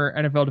former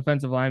NFL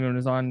defensive lineman,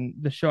 was on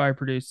the show I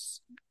produce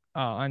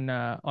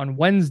on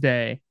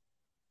Wednesday.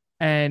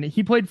 And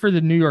he played for the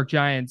New York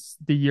Giants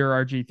the year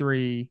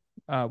RG3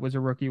 was a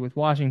rookie with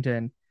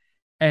Washington.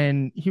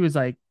 And he was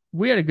like,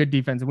 we had a good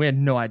defense and we had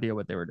no idea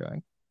what they were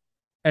doing.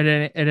 At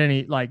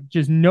any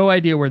just no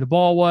idea where the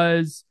ball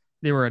was.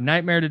 They were a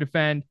nightmare to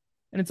defend.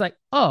 And it's like,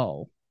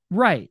 oh,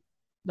 right.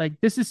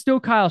 Like, this is still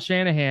Kyle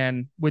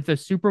Shanahan with a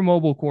super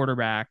mobile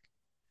quarterback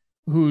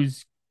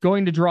who's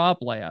going to draw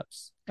up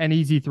layups and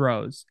easy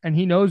throws. And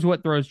he knows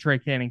what throws Trey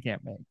Cannon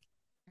can't make.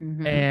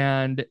 Mm-hmm.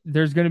 And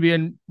there's going to be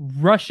a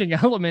rushing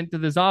element to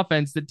this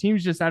offense that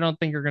teams just, I don't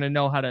think, are going to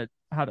know how to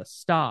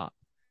stop.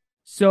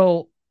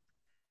 So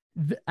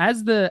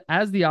as the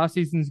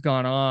offseason's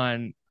gone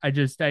on, I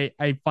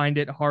find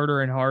it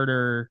harder and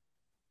harder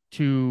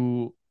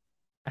to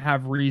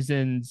have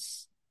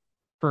reasons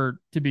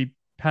to be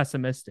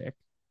pessimistic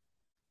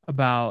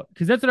about,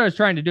 because that's what I was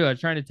trying to do. I was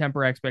trying to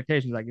temper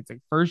expectations. Like, it's a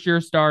first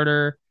year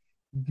starter,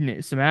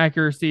 some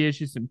accuracy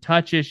issues, some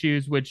touch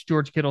issues, which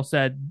George Kittle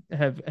said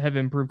have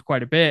improved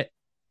quite a bit.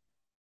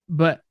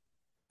 But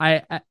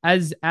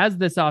as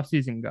this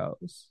offseason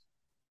goes,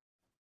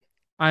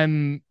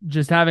 I'm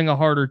just having a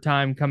harder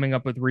time coming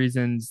up with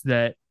reasons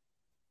that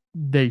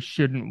they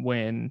shouldn't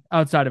win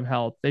outside of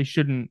health. They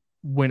shouldn't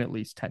win at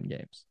least 10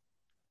 games.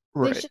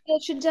 Right. They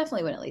should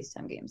definitely win at least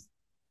 10 games.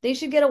 They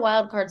should get a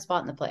wild card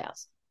spot in the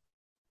playoffs.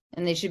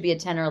 And they should be a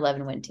 10 or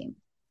 11 win team.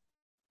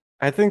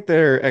 I think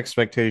their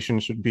expectation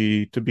should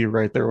be to be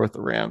right there with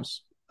the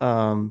Rams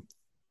to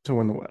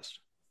win the West.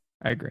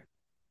 I agree.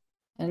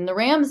 And the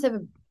Rams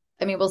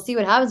we'll see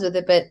what happens with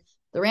it, but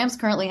the Rams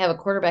currently have a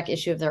quarterback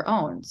issue of their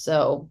own.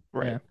 So,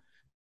 right.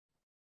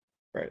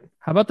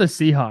 How about the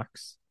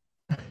Seahawks?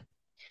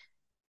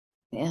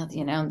 Yeah,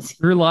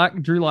 Drew Lock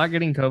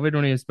getting COVID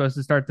when he was supposed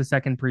to start the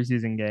second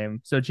preseason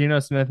game. So Geno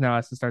Smith now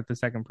has to start the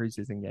second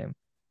preseason game.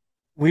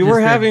 We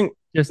were having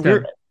this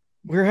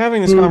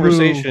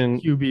conversation.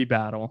 QB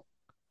battle.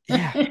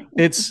 Yeah,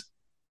 it's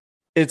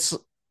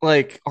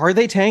like, are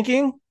they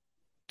tanking?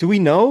 Do we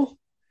know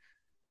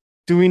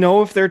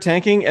if they're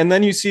tanking? And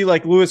then you see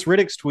like Louis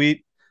Riddick's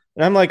tweet,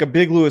 and I'm like a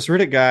big Louis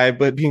Riddick guy,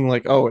 but being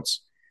like,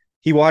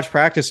 he watched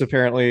practice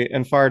apparently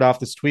and fired off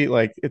this tweet.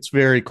 Like, it's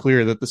very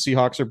clear that the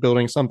Seahawks are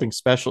building something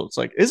special. It's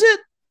like, is it?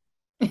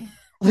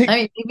 Like,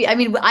 I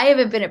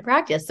haven't been at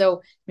practice,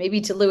 so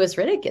maybe to Louis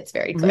Riddick, it's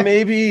very clear.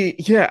 Maybe,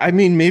 yeah.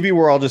 Maybe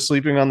we're all just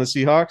sleeping on the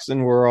Seahawks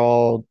and we're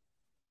all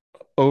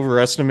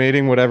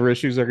overestimating whatever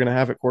issues they're going to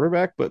have at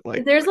quarterback. But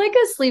like, there's like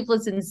a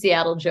sleepless in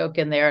Seattle joke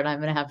in there, and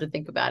I'm going to have to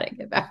think about it and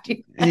get back to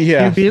you.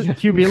 Yeah,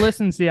 QB-less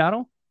in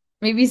Seattle.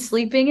 Maybe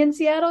sleeping in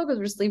Seattle because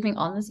we're sleeping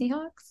on the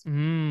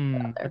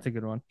Seahawks. That's a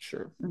good one.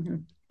 Sure. Mm-hmm.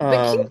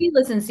 But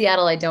QB-less in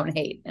Seattle, I don't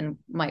hate and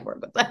might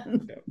work with that.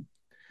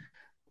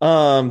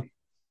 Yeah.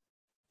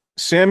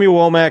 Samuel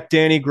Womack,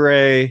 Danny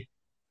Gray,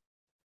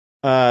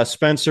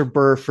 Spencer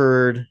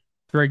Burford,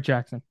 Drake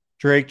Jackson,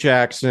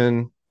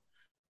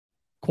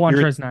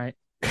 Quantrez Knight.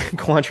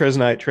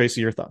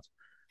 Tracy, your thoughts?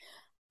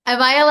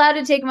 Am I allowed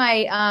to take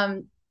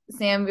my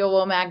Samuel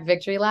Womack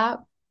victory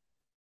lap?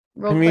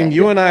 Quick.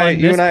 You and I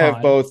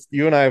have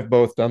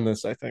both done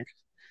this, I think.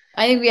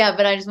 I think we have,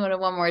 but I just want to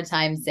one more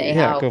time say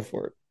how go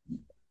for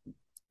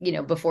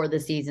it. Before the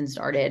season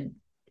started,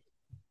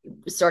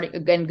 starting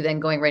again, then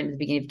going right into the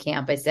beginning of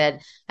camp, I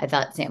said I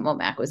thought Sam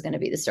Womack was going to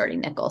be the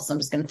starting nickel. So I'm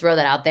just going to throw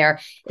that out there.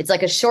 It's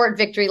like a short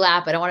victory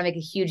lap. I don't want to make a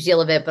huge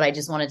deal of it, but I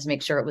just wanted to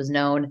make sure it was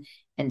known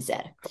and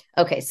said.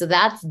 Okay, so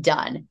that's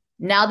done.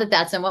 Now that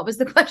that's done, what was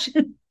the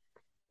question?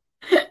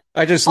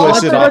 I just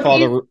listed off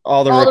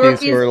all the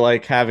rookies who are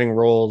like having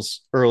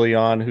roles early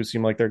on who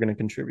seem like they're going to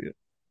contribute.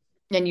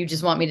 And you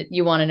just want me to,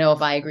 you want to know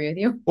if I agree with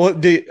you? Well,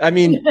 I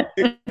mean, no,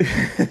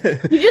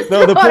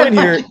 the point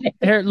here,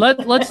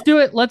 let's do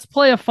it. Let's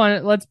play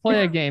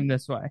a game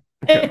this way.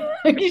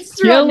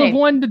 Scale of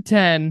 1 to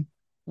 10,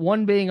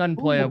 1 being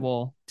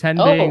unplayable, 10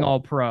 being all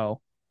pro.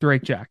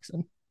 Drake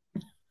Jackson.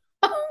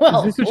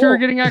 Well, is this what you were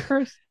getting at,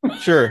 Chris?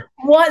 Sure.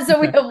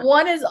 So we have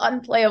 1 is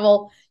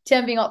unplayable,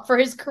 10 being all for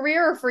his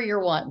career or for year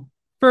 1?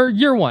 For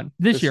year 1,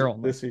 this year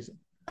only. This season.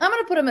 I'm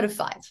going to put him at a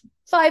 5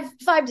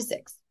 to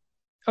 6.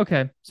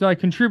 Okay, so a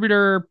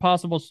contributor,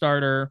 possible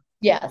starter.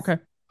 Yes. Okay.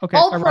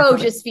 All pro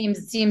just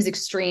seems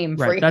extreme.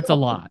 Right, for that's a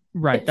lot.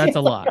 Right, that's a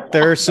lot.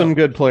 There are some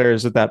good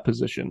players at that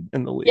position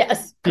in the league.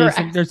 Yes,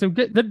 correct. There's some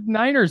good. The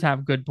Niners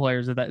have good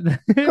players at that.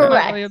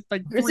 Correct. So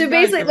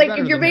basically,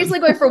 if you're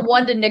basically going for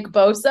 1 to Nick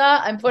Bosa,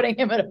 I'm putting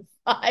him at a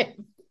 5.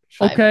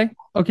 Okay,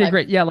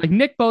 great. Yeah, like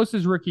Nick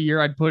Bosa's rookie year,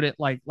 I'd put it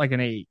like an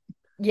 8.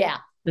 Yeah,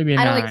 maybe a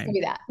 9. I don't think it's gonna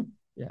be that.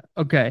 Yeah.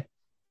 Okay.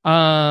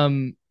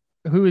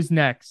 Who is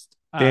next?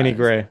 Danny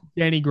Gray.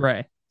 Danny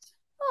Gray.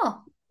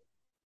 Oh.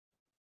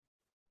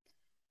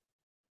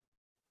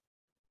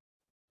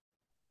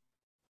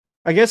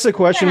 I guess the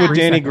question with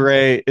Danny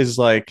Gray is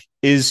like,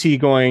 is he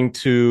going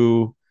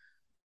to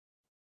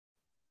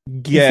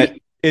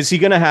is he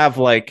going to have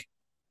like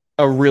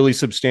a really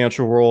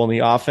substantial role in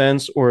the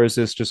offense, or is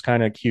this just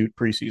kind of cute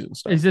preseason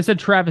stuff? Is this a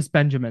Travis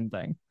Benjamin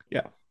thing?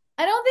 Yeah.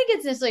 I don't think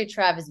it's necessarily a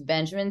Travis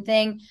Benjamin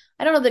thing.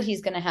 I don't know that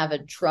he's going to have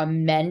a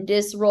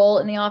tremendous role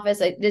in the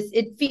office.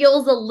 It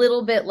feels a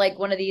little bit like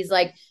one of these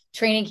like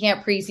training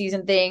camp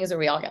preseason things where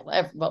we all get,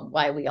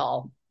 why we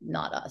all,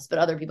 not us, but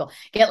other people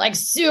get like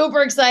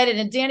super excited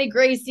and Danny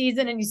Gray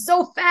season and he's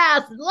so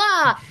fast,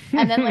 blah.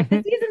 And then like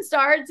the season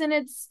starts and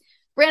it's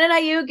Brandon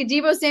Ayuk,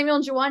 Deebo Samuel,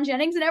 and Juwan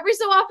Jennings, and every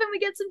so often we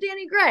get some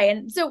Danny Gray,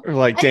 and so or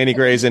like Danny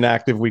Gray's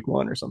inactive week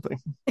 1 or something.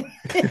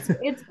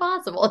 It's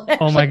possible.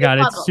 Oh my god,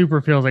 it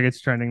super feels like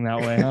it's trending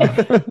that way.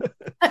 Huh?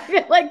 I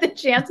feel like the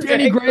chances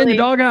Danny Gray in the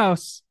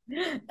doghouse. I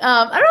don't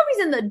know if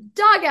he's in the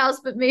doghouse,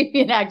 but maybe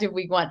inactive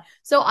week 1.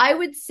 So I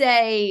would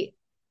say,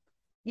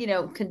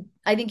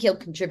 I think he'll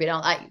contribute.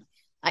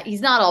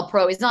 He's not all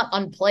pro. He's not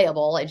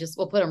unplayable.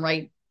 We'll put him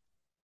right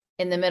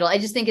in the middle. I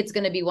just think it's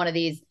going to be one of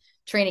these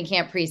training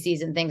camp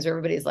preseason things where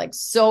everybody's like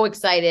so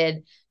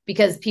excited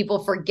because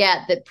people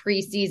forget that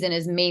preseason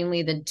is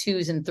mainly the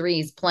 2s and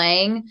 3s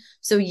playing.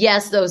 So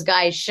yes, those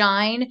guys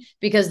shine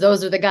because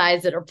those are the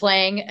guys that are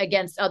playing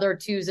against other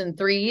 2s and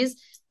 3s.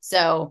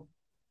 So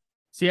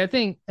see, I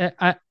think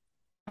I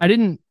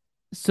didn't.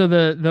 So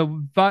the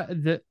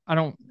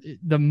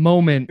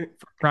moment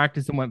for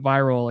practice that went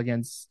viral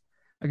against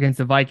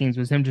the Vikings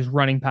was him just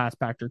running past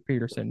Patrick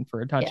Peterson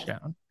for a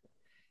touchdown.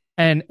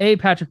 Yeah. And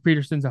Patrick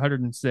Peterson's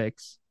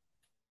 106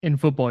 in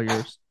football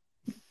years,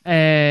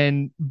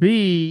 and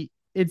B,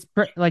 it's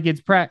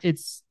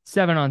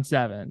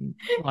 7-on-7.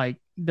 Like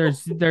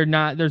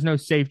there's no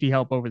safety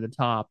help over the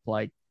top.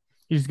 Like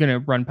you're just gonna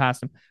run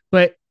past him.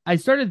 But I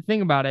started to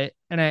think about it,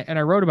 and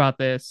I wrote about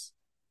this.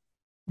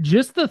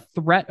 Just the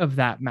threat of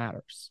that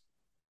matters.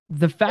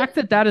 The fact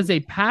that is a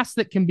pass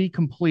that can be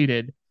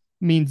completed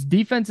means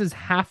defenses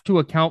have to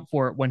account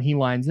for it when he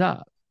lines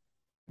up.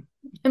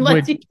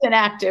 Unless he's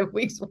inactive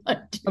weeks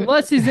 1, 2.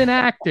 Unless he's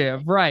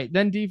inactive, right.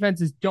 Then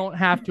defenses don't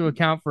have to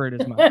account for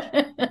it as much.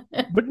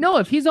 But no,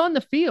 if he's on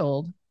the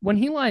field, when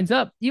he lines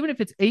up, even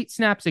if it's 8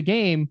 snaps a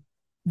game,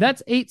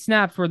 that's 8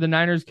 snaps where the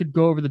Niners could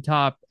go over the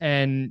top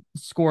and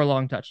score a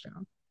long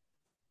touchdown.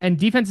 And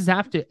defenses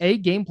have to, A,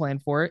 game plan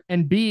for it,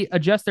 and B,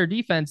 adjust their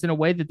defense in a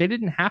way that they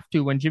didn't have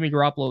to when Jimmy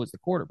Garoppolo was the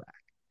quarterback.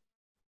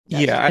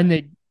 And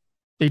they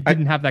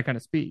didn't have that kind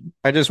of speed.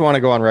 I just want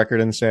to go on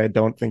record and say I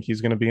don't think he's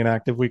going to be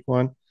inactive week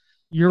 1.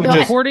 You're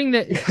reporting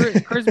that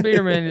Chris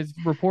Biederman is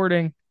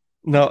reporting.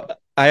 No,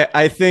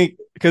 I think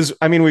because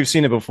we've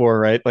seen it before,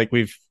 right? Like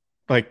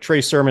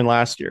Trey Sermon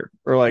last year,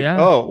 or like,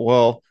 oh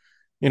well,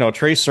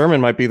 Trey Sermon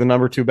might be the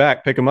number 2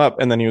 back, pick him up,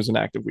 and then he was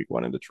inactive week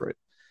 1 in Detroit,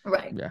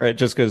 right? Yeah. Right,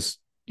 just because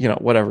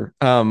whatever.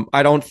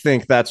 I don't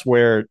think that's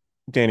where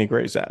Danny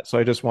Gray's at, so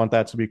I just want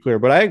that to be clear.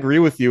 But I agree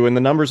with you, and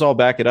the numbers all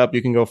back it up.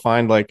 You can go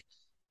find like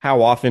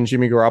how often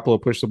Jimmy Garoppolo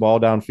pushed the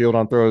ball downfield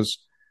on throws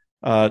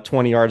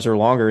 20 yards or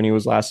longer, and he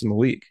was last in the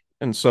league.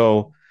 And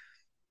so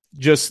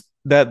just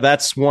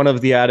that's one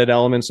of the added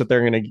elements that they're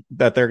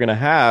going to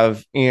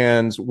have.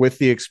 And with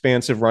the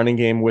expansive running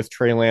game with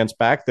Trey Lance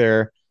back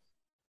there,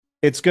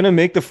 it's going to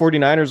make the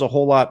 49ers a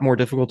whole lot more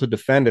difficult to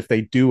defend if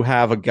they do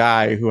have a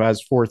guy who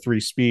has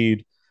 4.3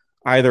 speed,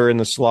 either in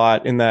the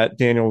slot in that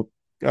Daniel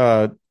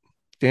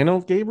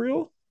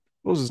Gabriel.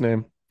 What was his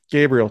name?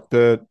 Gabriel,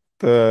 the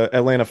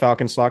Atlanta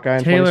Falcons slot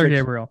guy. Taylor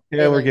Gabriel.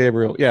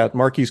 Yeah.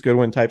 Marquise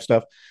Goodwin type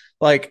stuff.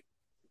 Like,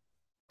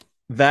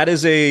 that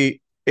is a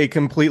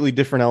completely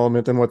different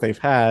element than what they've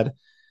had.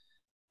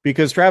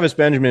 because Travis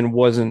Benjamin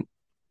wasn't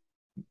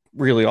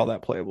really all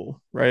that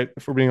playable, right?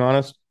 If we're being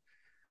honest.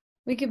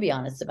 We could be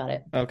honest about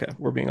it. Okay,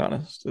 we're being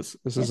honest. This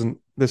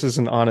is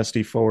an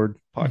honesty forward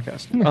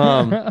podcast.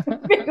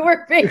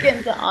 We're big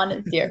into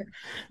honest here.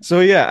 So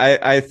yeah,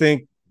 I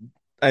think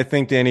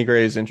Danny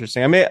Gray is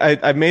interesting.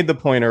 I made the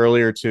point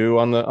earlier too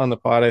on the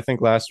pod, I think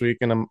last week,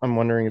 and I'm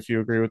wondering if you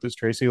agree with this,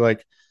 Tracy.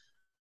 Like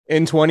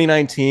in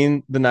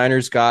 2019, the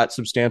Niners got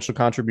substantial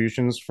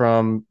contributions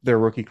from their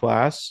rookie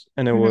class,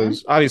 and it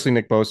was obviously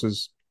Nick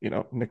Bosa's,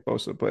 Nick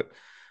Bosa, but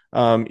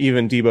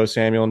even Deebo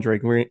Samuel and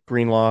Drake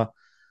Greenlaw.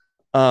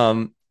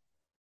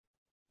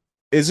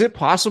 Is it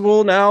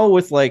possible now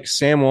with like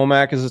Sam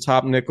Womack as a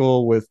top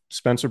nickel, with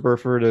Spencer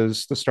Burford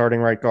as the starting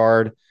right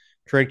guard?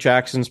 Drake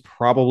Jackson's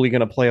probably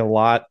going to play a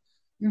lot.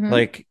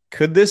 Like,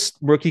 could this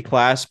rookie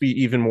class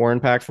be even more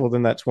impactful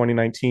than that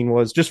 2019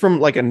 was, just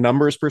from like a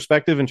numbers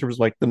perspective in terms of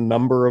like the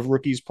number of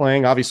rookies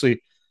playing?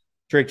 Obviously,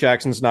 Drake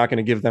Jackson's not going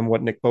to give them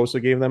what Nick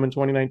Bosa gave them in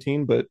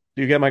 2019, but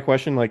do you get my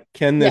question? Like,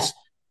 can this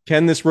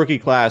rookie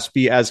class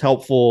be as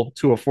helpful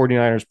to a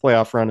 49ers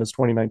playoff run as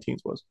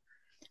 2019's was?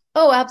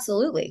 Oh,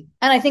 absolutely.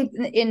 And I think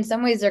in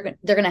some ways they're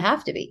going to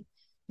have to be,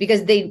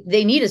 because they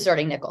need a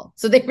starting nickel.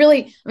 So they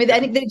really, I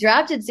think they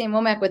drafted Sam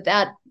Womack with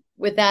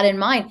that in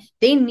mind.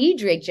 They need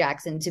Drake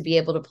Jackson to be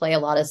able to play a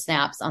lot of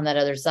snaps on that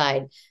other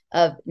side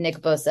of Nick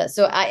Bosa.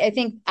 So I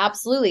think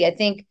absolutely. I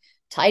think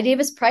Ty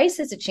Davis Price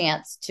has a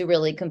chance to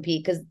really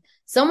compete, because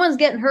someone's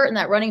getting hurt in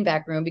that running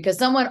back room, because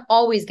someone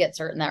always gets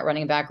hurt in that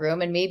running back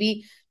room, and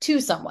maybe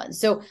someone.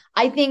 So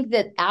I think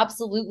that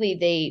absolutely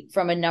they,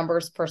 from a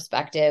numbers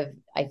perspective,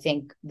 I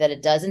think that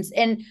it does.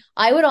 And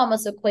I would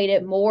almost equate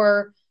it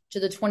more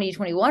to the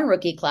 2021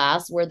 rookie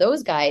class, where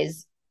those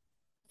guys,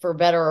 for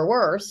better or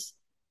worse,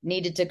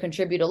 needed to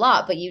contribute a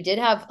lot. But you did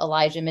have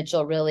Elijah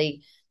Mitchell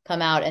really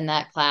come out in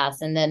that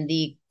class. And then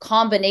the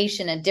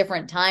combination at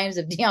different times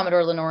of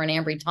Deommodore Lenoir and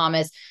Ambry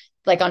Thomas,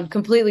 like on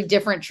completely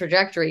different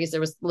trajectories. There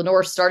was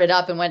Lenoir started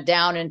up and went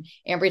down, and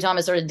Ambry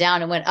Thomas started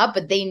down and went up,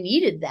 but they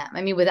needed them.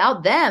 I mean,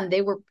 without them,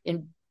 they were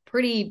in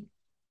pretty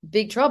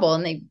big trouble,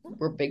 and they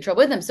were big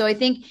trouble with them. So I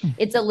think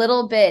it's a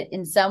little bit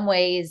in some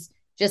ways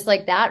just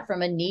like that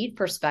from a need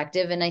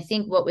perspective. And I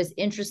think what was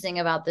interesting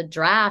about the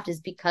draft is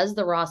because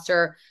the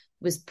roster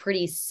was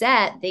pretty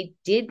set, they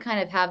did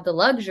kind of have the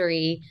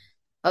luxury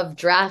of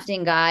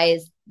drafting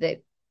guys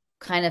that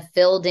kind of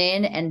filled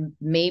in and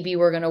maybe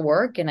we're going to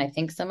work. And I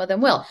think some of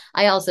them will.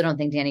 I also don't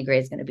think Danny Gray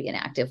is going to be an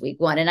active week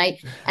one. And I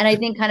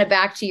think kind of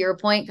back to your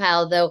point,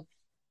 Kyle, though,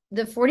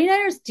 the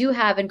 49ers do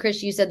have, and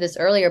Chris, you said this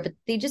earlier, but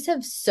they just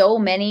have so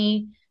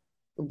many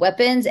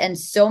weapons and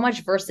so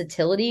much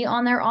versatility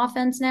on their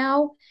offense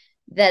now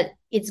that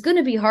it's going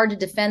to be hard to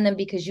defend them,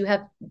 because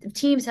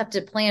teams have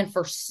to plan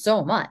for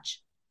so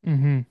much.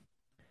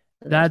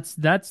 That's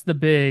the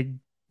big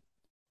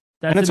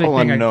thing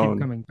unknown. I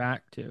keep coming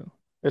back to.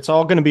 It's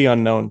all going to be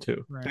unknown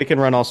too. Right. They can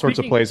run all sorts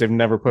of plays they've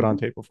never put on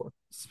tape before.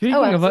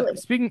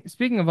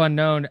 Speaking of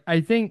unknown,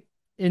 I think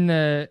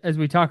as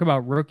we talk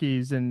about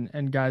rookies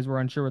and guys we're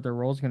unsure what their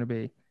role is going to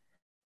be,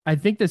 I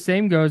think the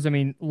same goes. I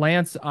mean,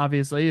 Lance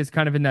obviously is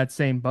kind of in that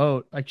same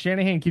boat. Like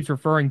Shanahan keeps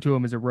referring to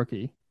him as a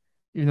rookie,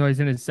 even though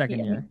he's in his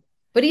second year.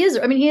 But he is.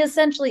 I mean, he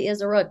essentially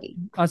is a rookie.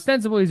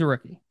 Ostensibly, he's a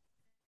rookie.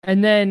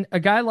 And then a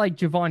guy like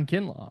Javon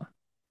Kinlaw,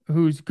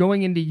 who's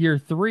going into year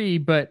 3,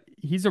 but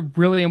he's a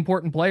really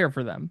important player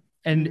for them.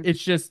 And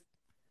it's just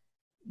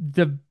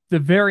the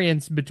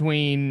variance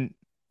between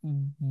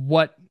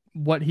what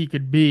he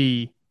could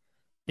be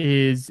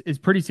is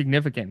pretty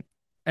significant.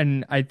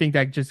 And I think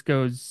that's just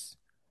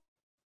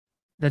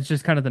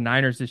kind of the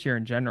Niners this year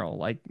in general.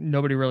 Like,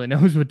 nobody really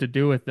knows what to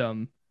do with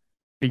them,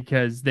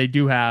 because they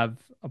do have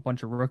a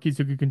bunch of rookies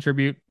who could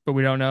contribute, but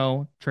we don't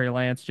know. Trey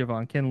Lance,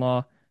 Javon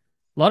Kinlaw,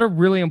 a lot of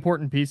really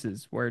important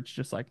pieces where it's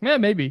just like,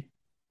 man, maybe.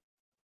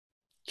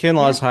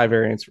 Kinlaw's high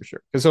variance for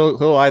sure, because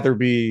he'll either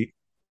be,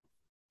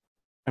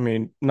 I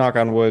mean, knock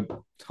on wood,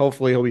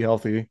 hopefully he'll be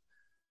healthy.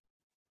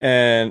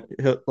 And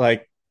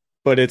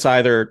but it's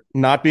either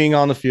not being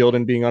on the field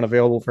and being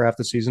unavailable for half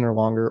the season or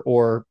longer,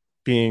 or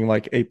being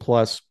like a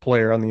plus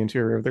player on the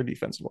interior of their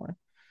defensive line.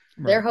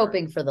 They're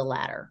hoping for the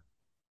latter.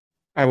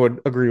 I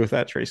would agree with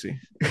that, Tracy.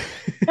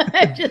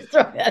 Just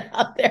throw that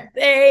out there.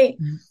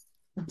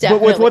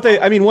 But with what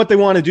they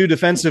want to do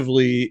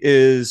defensively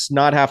is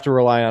not have to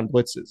rely on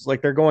blitzes.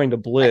 Like, they're going to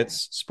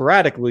blitz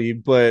sporadically,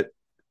 but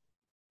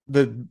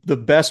the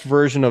best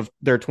version of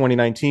their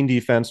 2019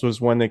 defense was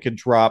when they could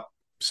drop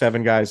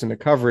 7 guys into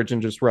coverage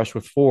and just rush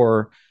with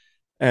 4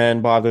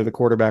 and bother the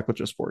quarterback with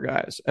just 4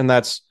 guys. And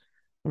that's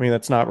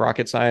not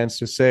rocket science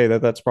to say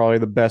that that's probably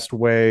the best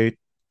way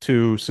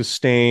to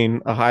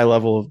sustain a high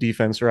level of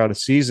defense throughout a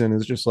season,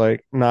 is just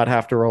like not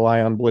have to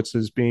rely on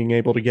blitzes, being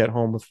able to get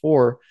home with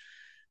 4.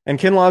 And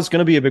Kinlaw is going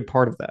to be a big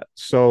part of that.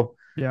 So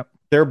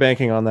they're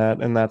banking on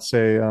that, and that's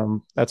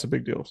a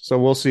big deal. So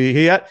we'll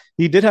see.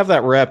 He did have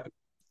that rep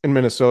in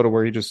Minnesota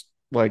where he just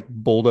like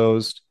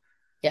bulldozed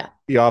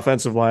the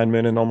offensive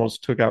lineman and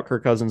almost took out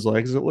Kirk Cousins'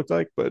 legs, it looked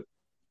like. But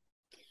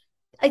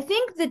I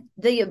think that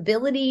the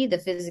ability, the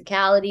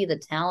physicality, the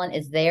talent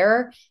is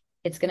there.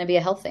 it's going to be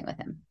a health thing with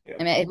him. Yeah.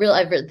 I mean,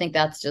 I really think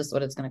that's just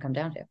what it's going to come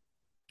down to.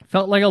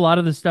 Felt like a lot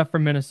of the stuff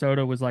from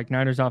Minnesota was like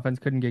Niners offense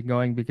couldn't get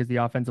going because the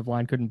offensive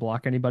line couldn't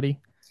block anybody.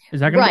 Is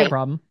that going to be a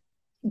problem?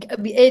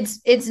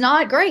 It's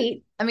not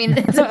great. I mean,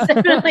 it's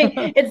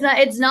definitely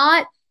it's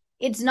not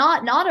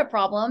a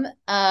problem.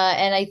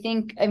 And I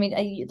think, I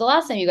mean, the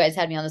last time you guys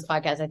had me on this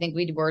podcast, I think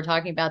we were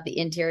talking about the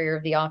interior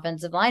of the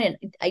offensive line, and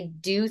I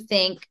do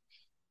think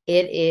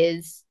it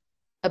is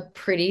a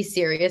pretty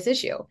serious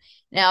issue.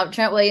 Now,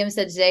 Trent Williams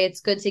said today it's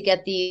good to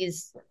get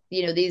these,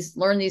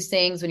 learn these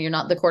things when you're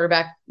not, the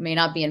quarterback may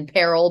not be in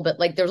peril, but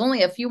like there's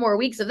only a few more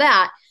weeks of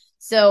that.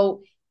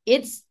 So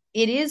it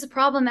is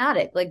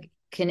problematic. Like,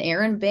 can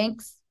Aaron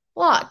Banks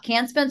block?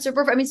 Can Spencer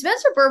Burford? I mean,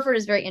 Spencer Burford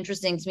is very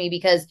interesting to me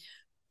because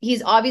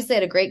he's obviously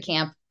at a great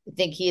camp. I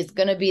think he is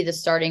going to be the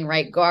starting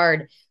right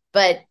guard,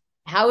 but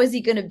how is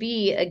he going to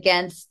be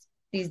against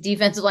these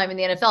defensive linemen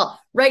in the NFL?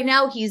 Right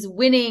now, he's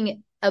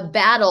winning a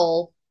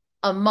battle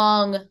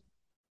among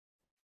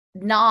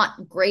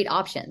not great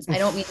options. I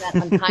don't mean that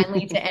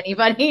unkindly to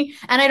anybody,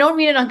 and I don't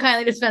mean it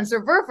unkindly to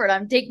Spencer Burford.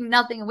 I'm taking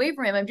nothing away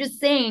from him. I'm just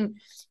saying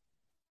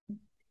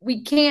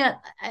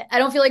I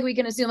don't feel like we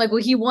can assume like,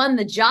 well, he won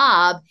the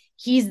job,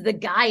 he's the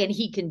guy and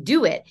he can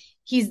do it.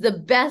 He's the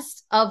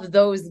best of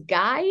those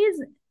guys.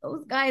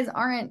 Those guys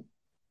aren't.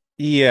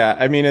 Yeah,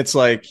 I mean, it's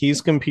like he's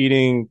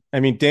competing.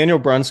 I mean, Daniel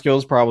Brunskill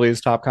is probably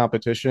his top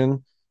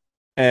competition,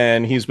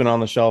 and he's been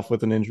on the shelf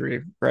with an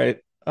injury, right?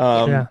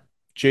 Yeah.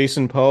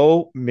 Jason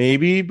Poe,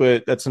 maybe,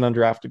 but that's an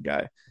undrafted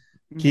guy.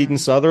 Keaton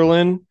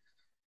Sutherland,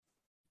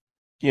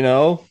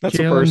 that's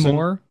a person.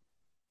 Moore.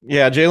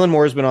 Yeah, Jalen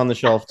Moore's been on the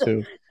shelf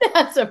too.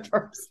 That's a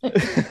person.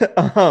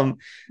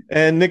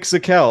 And Nick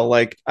Zakel,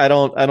 like I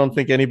don't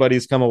think anybody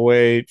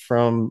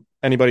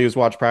who's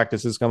watched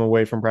practice has come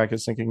away from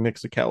practice thinking Nick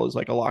Zakel is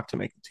like a lock to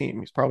make the team.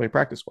 He's probably a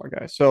practice squad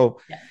guy. So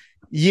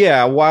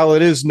yeah, while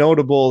it is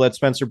notable that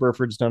Spencer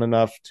Burford's done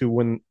enough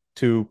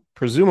to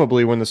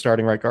presumably win the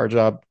starting right guard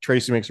job,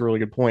 Tracy makes a really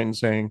good point in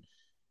saying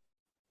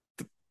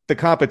the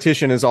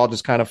competition is all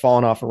just kind of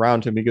falling off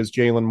around him because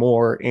Jalen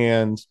Moore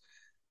and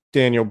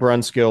Daniel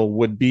Brunskill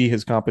would be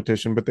his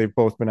competition, but they've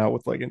both been out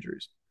with leg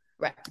injuries.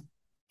 Right.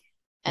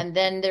 And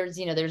then there's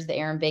the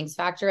Aaron Banks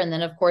factor. And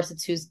then of course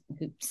it's who's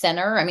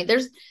center. I mean,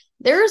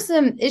 there are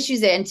some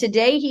issues there. And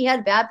today he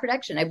had bad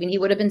protection. I mean, he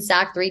would have been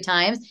sacked 3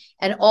 times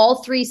and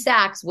all 3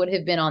 sacks would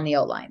have been on the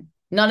O-line.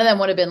 None of them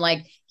would have been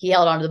like he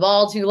held onto the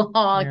ball too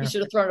long. Yeah. He should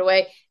have thrown it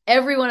away.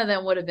 Every one of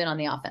them would have been on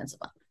the offensive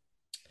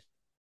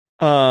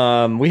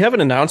line. We have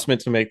an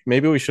announcement to make.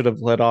 Maybe we should have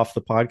led off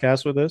the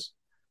podcast with this.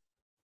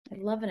 I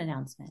love an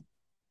announcement.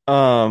 By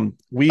the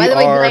way, did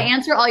I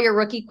answer all your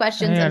rookie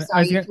questions? I'm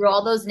sorry, you threw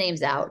all those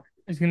names out.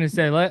 I was gonna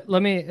say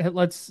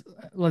let's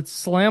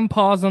slam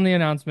pause on the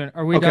announcement.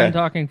 Are we done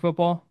talking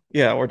football?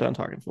 Yeah, we're done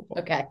talking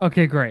football.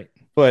 Okay, great.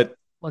 But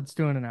let's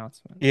do an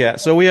announcement. Yeah,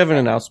 so we have an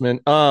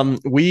announcement.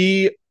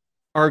 We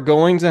are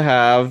going to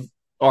have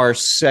our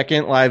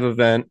second live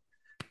event.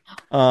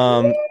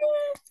 And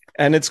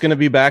it's going to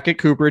be back at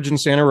Cooperage in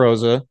Santa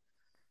Rosa.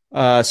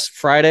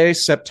 Friday,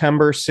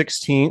 September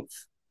 16th.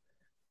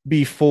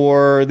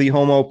 Before the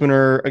home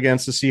opener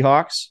against the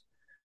Seahawks.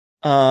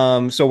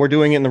 So we're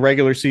doing it in the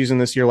regular season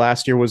this year.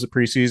 Last year was a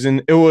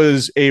preseason. It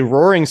was a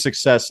roaring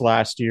success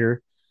last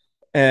year,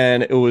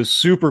 and it was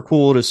super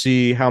cool to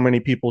see how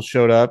many people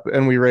showed up,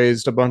 and we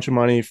raised a bunch of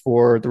money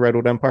for the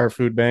Redwood Empire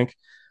Food Bank,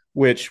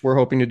 which we're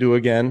hoping to do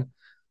again.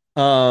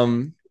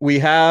 We're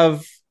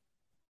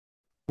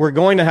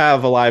going to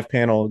have a live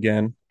panel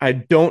again. I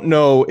don't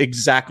know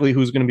exactly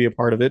who's going to be a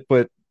part of it,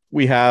 but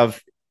we have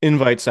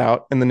invites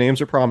out and the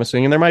names are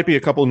promising, and there might be a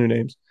couple new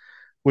names,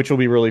 which will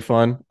be really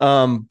fun.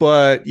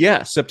 But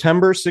yeah,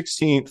 September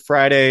 16th,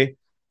 Friday,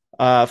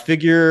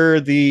 figure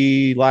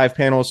the live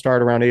panel will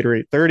start around 8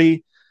 or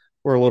 8:30.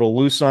 We're a little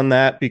loose on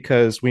that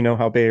because we know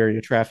how Bay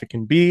Area traffic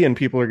can be and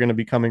people are going to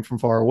be coming from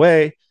far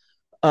away.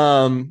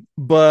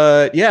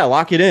 But yeah,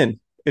 lock it in.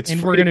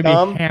 We're going to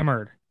be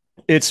hammered.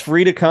 It's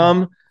free to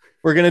come.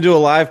 We're going to do a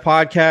live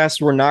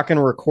podcast. We're not going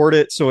to record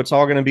it, so it's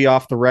all going to be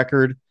off the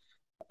record.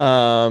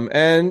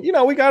 And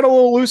we got a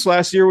little loose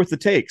last year with the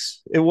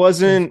takes. It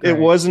wasn't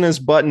as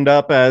buttoned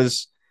up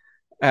as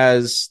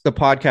the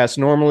podcast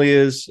normally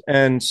is.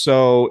 And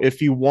so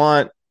if you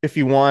want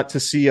to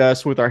see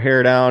us with our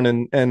hair down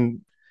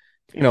and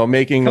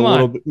making a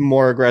little bit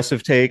more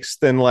aggressive takes,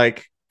 then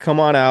like come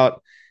on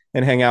out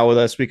and hang out with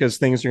us because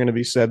things are going to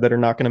be said that are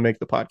not going to make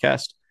the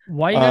podcast.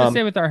 Why you got to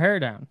say with our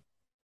hair down?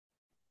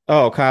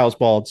 Oh, Kyle's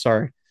bald.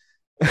 Sorry.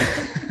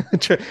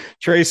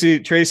 Tracy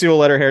will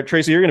let her hair.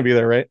 Tracy, you're going to be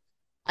there, right?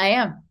 I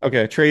am.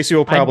 Okay, Tracy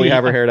will probably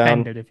have her hair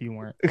down. If you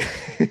weren't,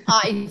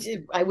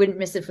 I wouldn't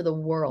miss it for the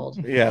world.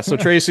 Yeah, so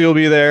Tracy will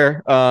be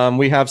there.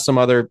 We have some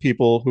other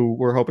people who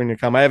we're hoping to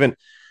come.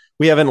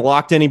 We haven't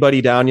locked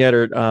anybody down yet,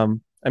 or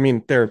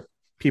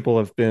people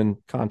have been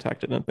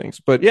contacted and things.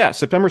 But yeah,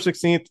 September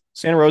 16th,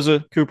 Santa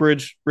Rosa,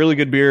 Cooperage, really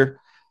good beer.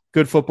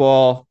 good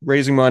football,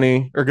 raising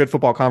money, or good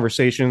football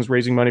conversations,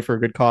 raising money for a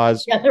good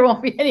cause. Yeah, there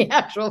won't be any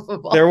actual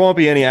football. There won't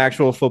be any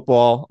actual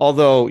football,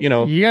 although,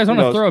 you guys want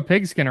to throw a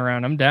pigskin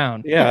around, I'm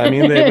down. Yeah, I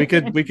mean,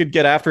 we could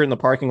get after it in the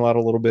parking lot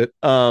a little bit.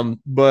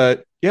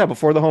 But yeah,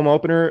 before the home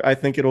opener, I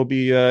think it'll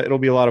be a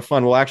lot of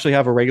fun. We'll actually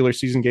have a regular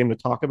season game to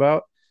talk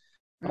about,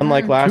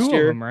 unlike last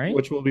year, right?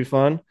 which will be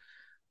fun.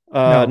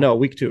 No,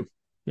 week 2.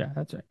 Yeah,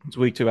 that's right. It's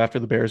week 2 after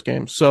the Bears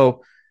game.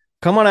 So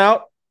come on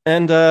out.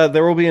 And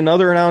there will be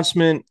another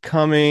announcement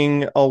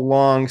coming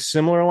along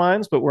similar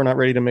lines, but we're not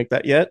ready to make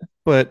that yet.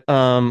 But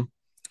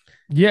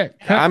yeah,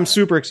 I'm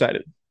super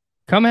excited.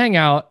 Come hang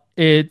out.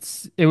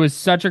 It was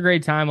such a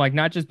great time, like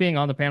not just being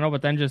on the panel,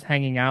 but then just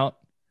hanging out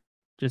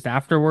just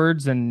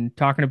afterwards and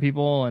talking to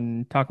people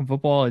and talking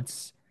football.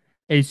 It's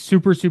a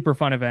super, super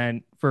fun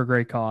event for a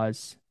great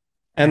cause.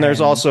 And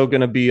there's also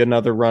going to be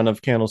another run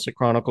of Candlestick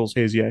Chronicles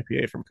Hazy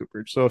IPA from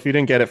Cooperage. So if you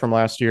didn't get it from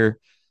last year,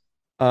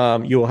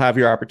 you will have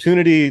your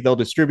opportunity. They'll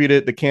distribute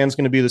it. The can's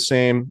going to be the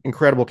same.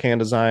 Incredible can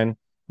design.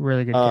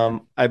 Really good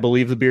can. I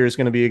believe the beer is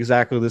going to be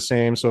exactly the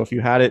same. So if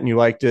you had it and you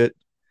liked it,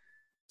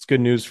 it's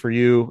good news for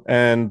you.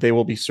 And they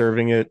will be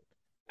serving it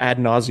ad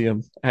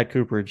nauseum at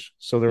Cooperage.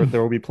 So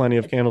there will be plenty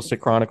of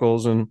Candlestick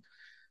Chronicles. And,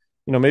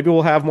 maybe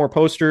we'll have more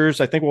posters.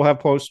 I think we'll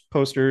have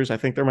posters. I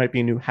think there might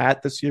be a new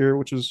hat this year,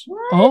 which is... What?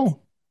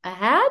 Oh. A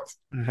hat?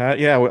 A hat,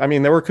 yeah. I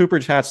mean, there were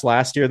Cooperage hats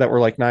last year that were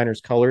like Niners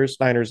colors,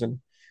 Niners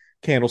and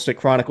Candlestick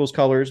Chronicles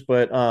colors,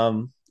 but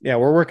yeah,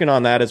 we're working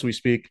on that as we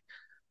speak.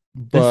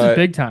 This is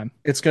big time.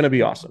 It's going to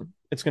be awesome.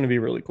 It's going to be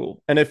really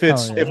cool. And if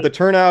the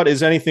turnout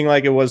is anything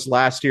like it was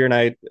last year,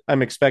 and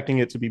I'm expecting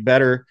it to be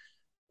better,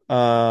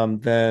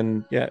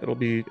 then yeah, it'll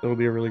be a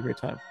really great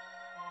time.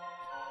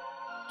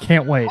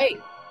 Can't wait. Hey,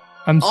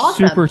 I'm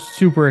awesome. super,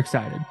 super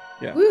excited.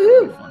 Yeah.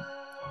 Woohoo.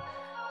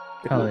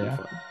 Hell yeah.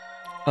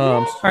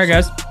 All right,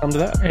 guys. Come to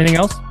that. Anything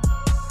else?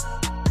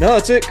 No,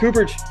 that's it.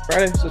 Cooperage,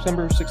 Friday,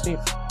 September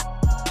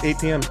 16th, 8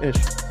 p.m. ish.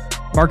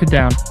 Mark it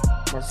down.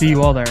 See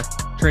you all there.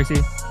 Tracy,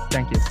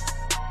 thank you.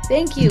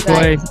 Thank you,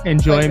 guys.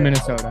 Enjoy Pleasure.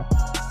 Minnesota.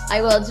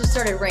 I will. It just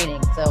started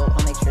raining, so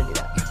I'll make sure to do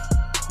that.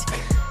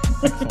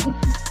 All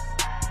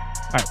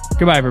right.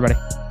 Goodbye, everybody.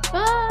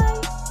 Bye.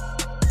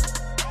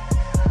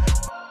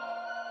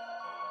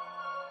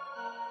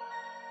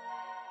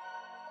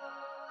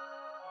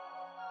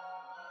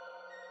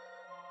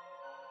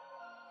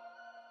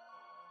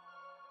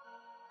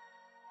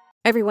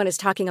 Everyone is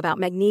talking about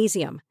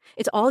magnesium.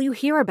 It's all you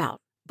hear about.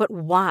 But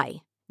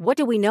why? What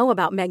do we know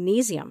about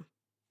magnesium?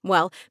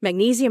 Well,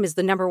 magnesium is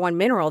the number one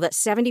mineral that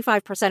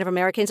 75% of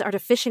Americans are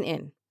deficient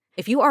in.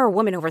 If you are a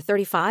woman over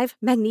 35,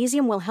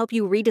 magnesium will help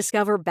you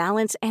rediscover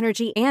balance,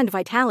 energy, and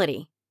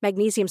vitality.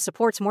 Magnesium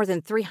supports more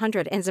than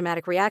 300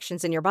 enzymatic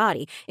reactions in your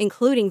body,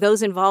 including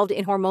those involved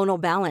in hormonal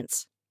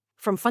balance.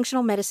 From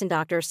functional medicine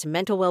doctors to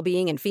mental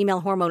well-being and female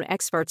hormone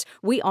experts,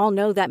 we all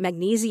know that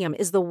magnesium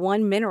is the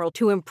one mineral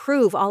to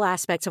improve all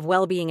aspects of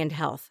well-being and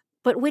health.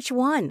 But which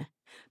one?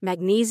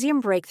 Magnesium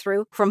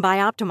Breakthrough from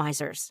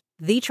Bioptimizers,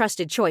 the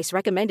trusted choice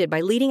recommended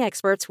by leading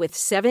experts with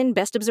 7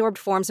 best-absorbed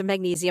forms of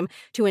magnesium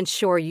to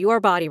ensure your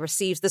body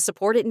receives the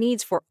support it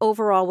needs for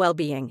overall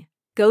well-being.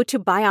 Go to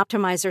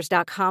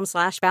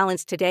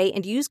bioptimizers.com/balance today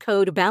and use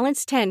code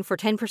BALANCE10 for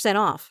 10%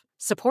 off.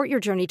 Support your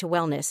journey to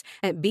wellness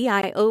at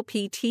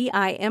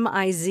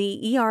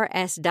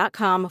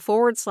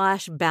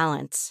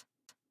bioptimizers.com/balance.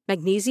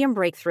 Magnesium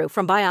Breakthrough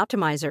from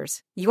Bioptimizers,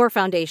 your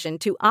foundation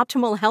to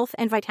optimal health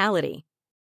and vitality.